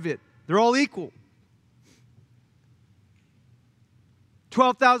height of it. They're all equal.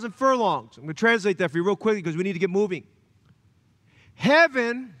 12,000 furlongs. I'm going to translate that for you real quickly because we need to get moving.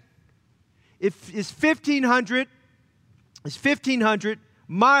 Heaven is 1,500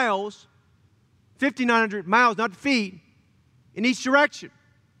 miles, 1,500 miles, not feet, in each direction.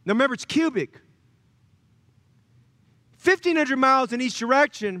 Now remember, it's cubic. 1,500 miles in each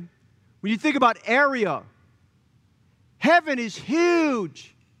direction. When you think about area, heaven is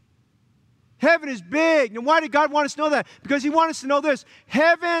huge. Heaven is big. And why did God want us to know that? Because He wants us to know this.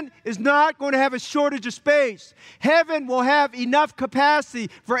 Heaven is not going to have a shortage of space. Heaven will have enough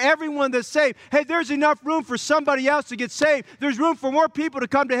capacity for everyone that's saved. Hey, there's enough room for somebody else to get saved. There's room for more people to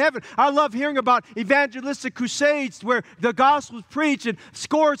come to heaven. I love hearing about evangelistic crusades where the gospel is preached and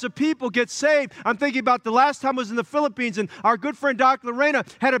scores of people get saved. I'm thinking about the last time I was in the Philippines, and our good friend Dr. Lorena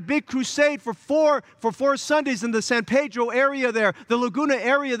had a big crusade for four Sundays in the San Pedro area there, the Laguna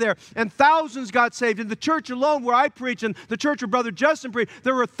area there, and thousands got saved. In the church alone where I preach, and the church where Brother Justin preached,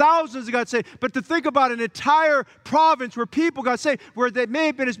 there were thousands that got saved. But to think about an entire province where people got saved, where there may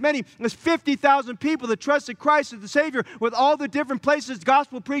have been as many as 50,000 people that trusted Christ as the Savior, with all the different places,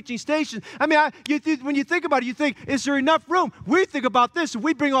 gospel preaching stations. I mean, when you think about it, you think, is there enough room? We think about this. If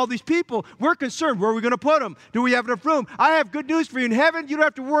we bring all these people, we're concerned. Where are we going to put them? Do we have enough room? I have good news for you. In heaven, you don't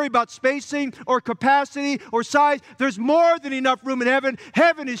have to worry about spacing or capacity or size. There's more than enough room in heaven.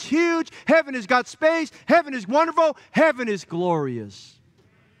 Heaven is huge. Heaven has got space. Heaven is wonderful. Heaven is glorious.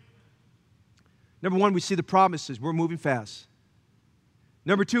 Number one, we see the promises. We're moving fast.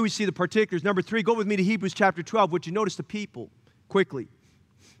 Number two, we see the particulars. Number three, go with me to Hebrews chapter 12. Would you notice the people quickly?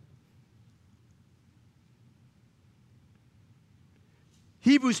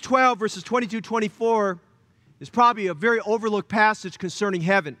 Hebrews 12, verses 22-24 is probably a very overlooked passage concerning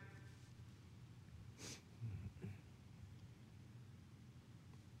heaven.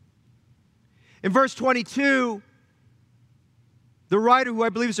 In verse 22, the writer, who I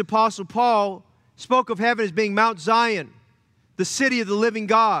believe is Apostle Paul, spoke of heaven as being Mount Zion, the city of the living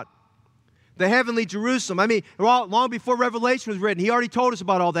God, the heavenly Jerusalem. I mean, long before Revelation was written, he already told us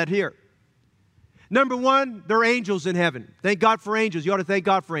about all that here. Number one, there are angels in heaven. Thank God for angels. You ought to thank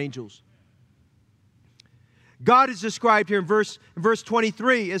God for angels. God is described here in verse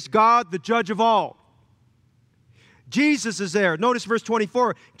 23 as God, the judge of all. Jesus is there. Notice verse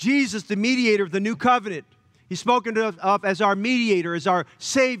 24. Jesus, the mediator of the new covenant. He's spoken of as our mediator, as our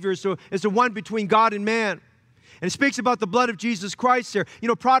Savior, so as the one between God and man. And it speaks about the blood of Jesus Christ there. You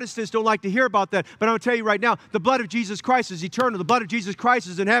know, Protestants don't like to hear about that, but I'm going to tell you right now, the blood of Jesus Christ is eternal. The blood of Jesus Christ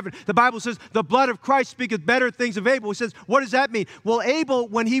is in heaven. The Bible says, the blood of Christ speaketh better things of Abel. It says, what does that mean? Well, Abel,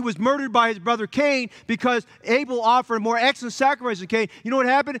 when he was murdered by his brother Cain, because Abel offered a more excellent sacrifice than Cain, you know what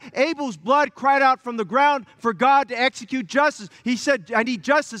happened? Abel's blood cried out from the ground for God to execute justice. He said, I need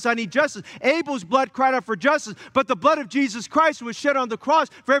justice, I need justice. Abel's blood cried out for justice, but the blood of Jesus Christ was shed on the cross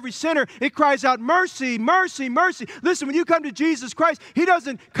for every sinner. It cries out, mercy, mercy, mercy. Listen, when you come to Jesus Christ, He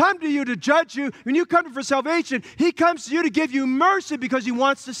doesn't come to you to judge you. When you come for salvation, He comes to you to give you mercy because He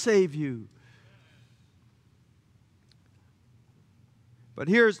wants to save you. But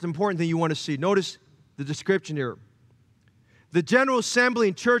here's the important thing you want to see. Notice the description here. The general assembly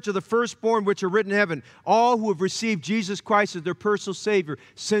and church of the firstborn which are written in heaven, all who have received Jesus Christ as their personal Savior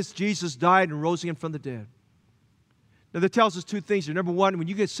since Jesus died and rose again from the dead. Now, that tells us two things here. Number one, when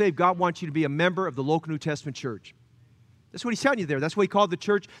you get saved, God wants you to be a member of the local New Testament church. That's what He's telling you there. That's what He called the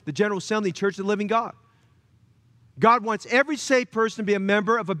church, the General Assembly, Church of the Living God. God wants every saved person to be a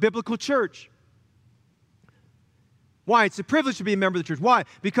member of a biblical church. Why? It's a privilege to be a member of the church. Why?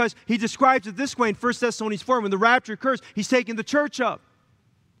 Because He describes it this way in 1 Thessalonians 4. When the rapture occurs, He's taking the church up.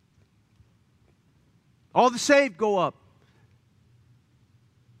 All the saved go up.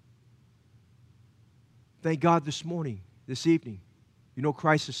 Thank God this morning, this evening, you know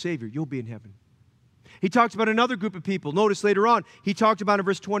Christ is Savior. You'll be in heaven. He talks about another group of people. Notice later on, he talked about in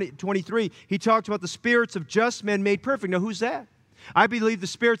verse 23, he talked about the spirits of just men made perfect. Now, who's that? I believe the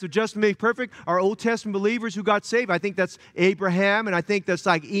spirits of just made perfect are Old Testament believers who got saved. I think that's Abraham, and I think that's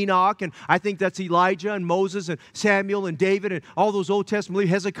like Enoch, and I think that's Elijah and Moses and Samuel and David and all those Old Testament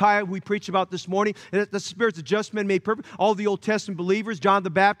believers. Hezekiah, who we preached about this morning. The spirits of just men made perfect. All the Old Testament believers, John the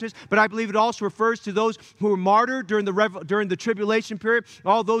Baptist. But I believe it also refers to those who were martyred during the tribulation period.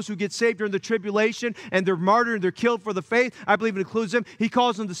 All those who get saved during the tribulation and they're martyred and they're killed for the faith. I believe it includes them. He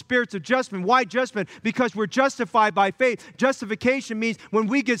calls them the spirits of just men. Why just men? Because we're justified by faith. Justification means when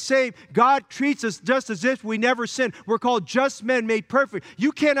we get saved, God treats us just as if we never sinned. We're called just men made perfect.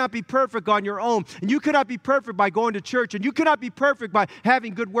 You cannot be perfect on your own, and you cannot be perfect by going to church, and you cannot be perfect by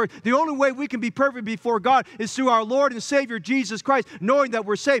having good works. The only way we can be perfect before God is through our Lord and Savior Jesus Christ, knowing that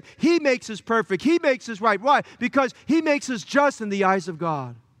we're saved. He makes us perfect. He makes us right. Why? Because He makes us just in the eyes of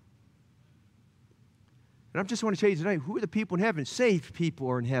God. And I just want to tell you tonight, who are the people in heaven? Saved people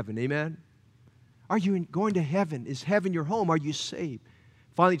are in heaven. Amen? Are you going to heaven? Is heaven your home? Are you saved?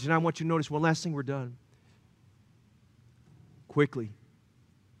 Finally, tonight I want you to notice one last thing. We're done. Quickly.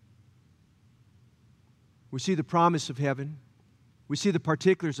 We see the promise of heaven. We see the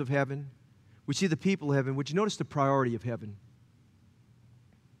particulars of heaven. We see the people of heaven. Would you notice the priority of heaven?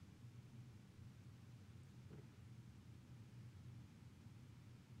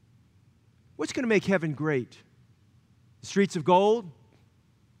 What's going to make heaven great? The streets of gold?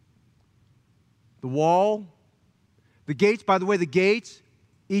 The wall? The gates? By the way, the gates,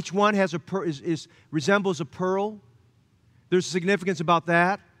 each one has resembles a pearl. There's significance about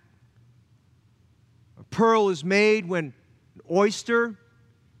that. A pearl is made when an oyster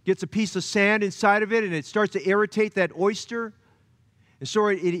gets a piece of sand inside of it and it starts to irritate that oyster. And so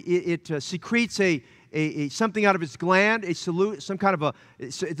it secretes something out of its gland,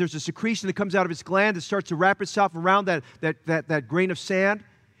 there's a secretion that comes out of its gland that starts to wrap itself around that grain of sand.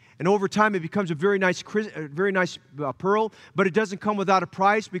 And over time, it becomes a very nice pearl, but it doesn't come without a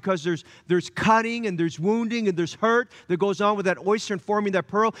price because there's cutting and there's wounding and there's hurt that goes on with that oyster and forming that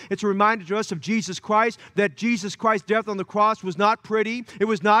pearl. It's a reminder to us of Jesus Christ, that Jesus Christ's death on the cross was not pretty. It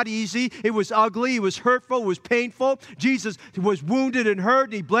was not easy. It was ugly. It was hurtful. It was painful. Jesus was wounded and hurt,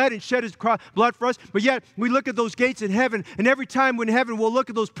 and He bled and shed His blood for us. But yet, we look at those gates in heaven, and every time in heaven we'll look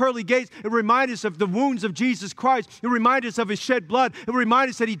at those pearly gates, it reminds us of the wounds of Jesus Christ. It reminds us of His shed blood. It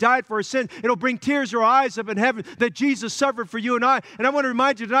reminds us that He died for our sins. It'll bring tears to our eyes up in heaven that Jesus suffered for you and I. And I want to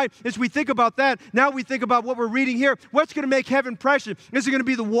remind you tonight, as we think about that, now we think about what we're reading here. What's going to make heaven precious? Is it going to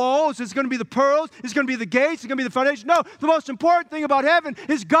be the walls? Is it going to be the pearls? Is it going to be the gates? Is it going to be the foundation? No, the most important thing about heaven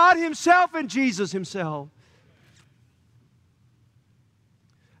is God Himself and Jesus Himself.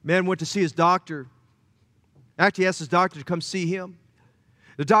 Man went to see his doctor. Actually, he asked his doctor to come see him.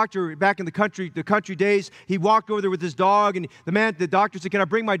 The doctor, back in the country days, he walked over there with his dog, and the doctor said, "Can I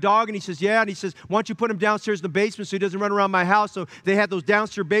bring my dog?" And he says, "Yeah." And he says, "Why don't you put him downstairs in the basement so he doesn't run around my house?" So they had those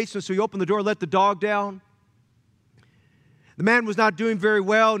downstairs basements, so he opened the door, let the dog down. The man was not doing very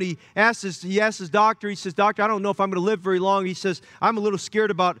well, and he asked his doctor, he says, "Doctor, I don't know if I'm going to live very long." He says, "I'm a little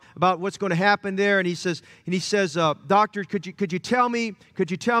scared about what's going to happen there." And he says, "Doctor, could you tell me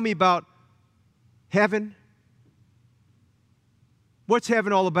about heaven? What's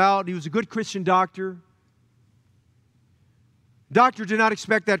heaven all about?" He was a good Christian doctor. Doctor did not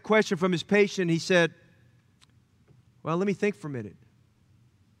expect that question from his patient. He said, "Well, let me think for a minute."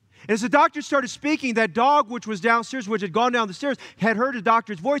 And as the doctor started speaking, that dog which was downstairs, which had gone down the stairs, had heard the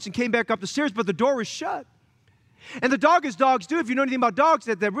doctor's voice and came back up the stairs, but the door was shut. And the dog, as dogs do, if you know anything about dogs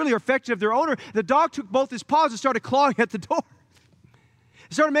that really are affectionate of their owner, the dog took both his paws and started clawing at the door.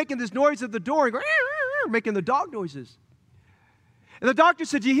 He started making this noise at the door, and making the dog noises. And the doctor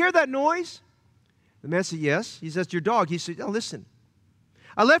said, "Do you hear that noise?" The man said, "Yes." He says, "That's your dog." He said, "Oh, listen.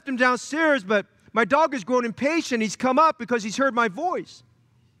 I left him downstairs, but my dog has grown impatient. He's come up because he's heard my voice.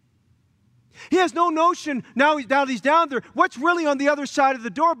 He has no notion, now he's down there, what's really on the other side of the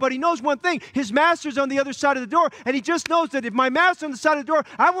door, but he knows one thing. His master's on the other side of the door, and he just knows that if my master's on the side of the door,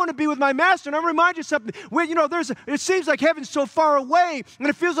 I want to be with my master." And I'll remind you something. It seems like heaven's so far away, and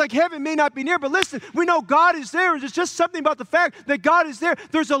it feels like heaven may not be near, but listen, we know God is there. There's just something about the fact that God is there.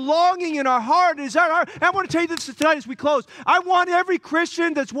 There's a longing in our heart. And I want to tell you this tonight as we close. I want every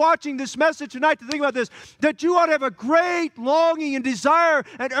Christian that's watching this message tonight to think about this, that you ought to have a great longing and desire,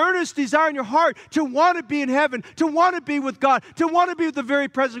 an earnest desire in your heart to want to be in heaven, to want to be with God, to want to be with the very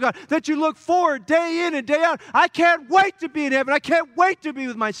presence of God, that you look forward day in and day out. I can't wait to be in heaven. I can't wait to be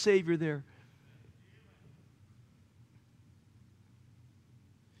with my Savior there.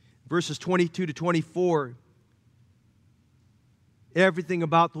 Verses 22 to 24, everything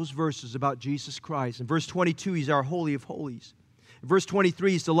about those verses about Jesus Christ. In verse 22, He's our Holy of Holies. In verse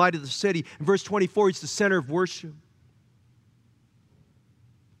 23, He's the light of the city. In verse 24, He's the center of worship.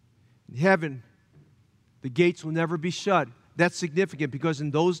 In heaven, the gates will never be shut. That's significant because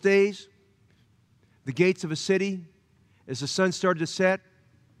in those days, the gates of a city, as the sun started to set,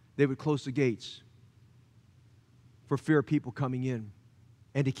 they would close the gates for fear of people coming in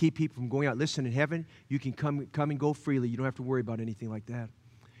and to keep people from going out. Listen, in heaven, you can come and go freely. You don't have to worry about anything like that.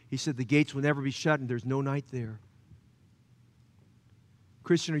 He said the gates will never be shut and there's no night there.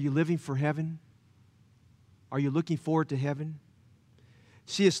 Christian, are you living for heaven? Are you looking forward to heaven?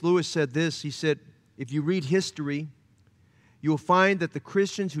 C.S. Lewis said this. He said, if you read history, you will find that the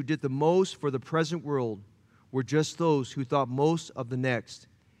Christians who did the most for the present world were just those who thought most of the next.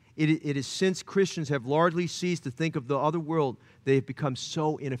 It is since Christians have largely ceased to think of the other world, they have become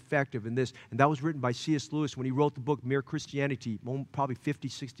so ineffective in this. And that was written by C.S. Lewis when he wrote the book Mere Christianity, probably 50,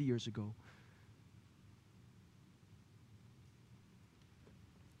 60 years ago.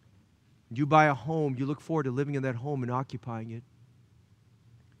 You buy a home, you look forward to living in that home and occupying it.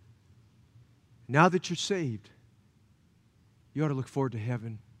 Now that you're saved, you ought to look forward to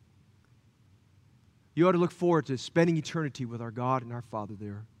heaven. You ought to look forward to spending eternity with our God and our Father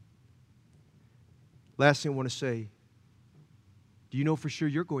there. Last thing I want to say, do you know for sure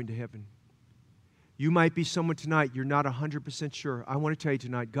you're going to heaven? You might be someone tonight, you're not 100% sure. I want to tell you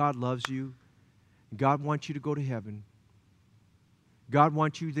tonight, God loves you. And God wants you to go to heaven. God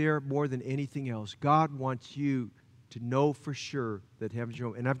wants you there more than anything else. God wants you to know for sure that heaven's your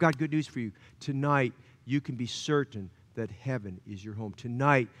home. And I've got good news for you. Tonight, you can be certain that heaven is your home.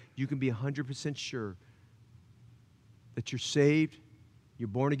 Tonight, you can be 100% sure that you're saved, you're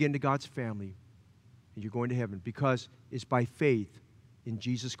born again to God's family, and you're going to heaven because it's by faith in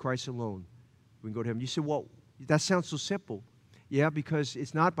Jesus Christ alone we can go to heaven. You say, well, that sounds so simple. Yeah, because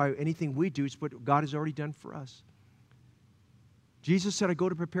it's not by anything we do, it's what God has already done for us. Jesus said, I go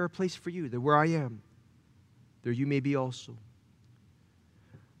to prepare a place for you, that where I am, there you may be also.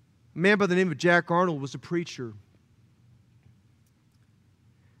 A man by the name of Jack Arnold was a preacher.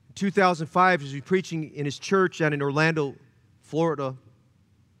 In 2005, he was preaching in his church out in Orlando, Florida.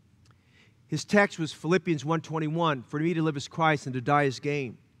 His text was Philippians 1:21, for me to live is Christ and to die is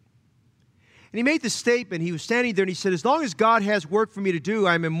gain. And he made this statement. He was standing there and he said, as long as God has work for me to do,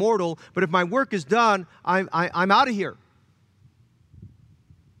 I'm immortal, but if my work is done, I'm out of here.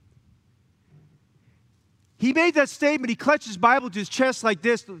 He made that statement. He clutched his Bible to his chest like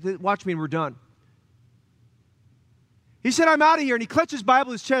this. Watch me and we're done. He said, I'm out of here. And he clutched his Bible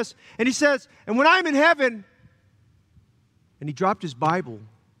to his chest. And he says, and when I'm in heaven, and he dropped his Bible.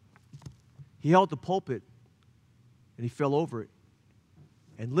 He held the pulpit. And he fell over it.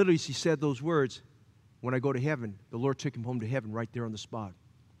 And literally he said those words, when I go to heaven, the Lord took him home to heaven right there on the spot.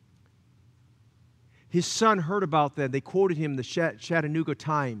 His son heard about that. They quoted him in the Chattanooga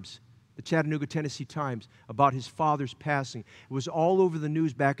Times. The Chattanooga, Tennessee Times, about his father's passing. It was all over the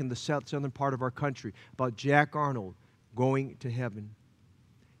news back in the southern part of our country about Jack Arnold going to heaven.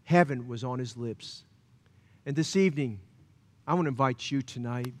 Heaven was on his lips. And this evening, I want to invite you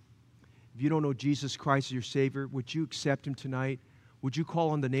tonight. If you don't know Jesus Christ as your Savior, would you accept Him tonight? Would you call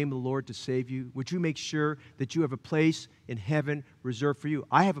on the name of the Lord to save you? Would you make sure that you have a place in heaven reserved for you?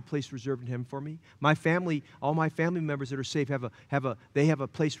 I have a place reserved in heaven for me. My family, all my family members that are saved have a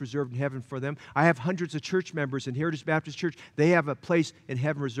place reserved in heaven for them. I have hundreds of church members in Heritage Baptist Church. They have a place in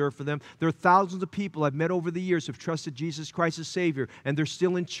heaven reserved for them. There are thousands of people I've met over the years who have trusted Jesus Christ as Savior, and they're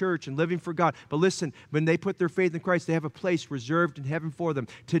still in church and living for God. But listen, when they put their faith in Christ, they have a place reserved in heaven for them.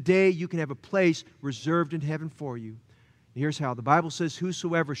 Today, you can have a place reserved in heaven for you. Here's how. The Bible says,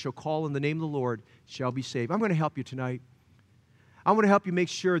 whosoever shall call on the name of the Lord shall be saved. I'm going to help you tonight. I want to help you make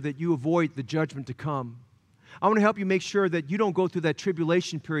sure that you avoid the judgment to come. I want to help you make sure that you don't go through that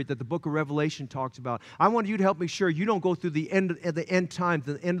tribulation period that the book of Revelation talks about. I want you to help make sure you don't go through the end times,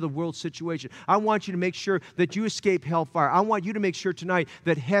 the end of the world situation. I want you to make sure that you escape hellfire. I want you to make sure tonight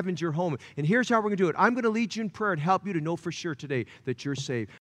that heaven's your home. And here's how we're going to do it. I'm going to lead you in prayer and help you to know for sure today that you're saved.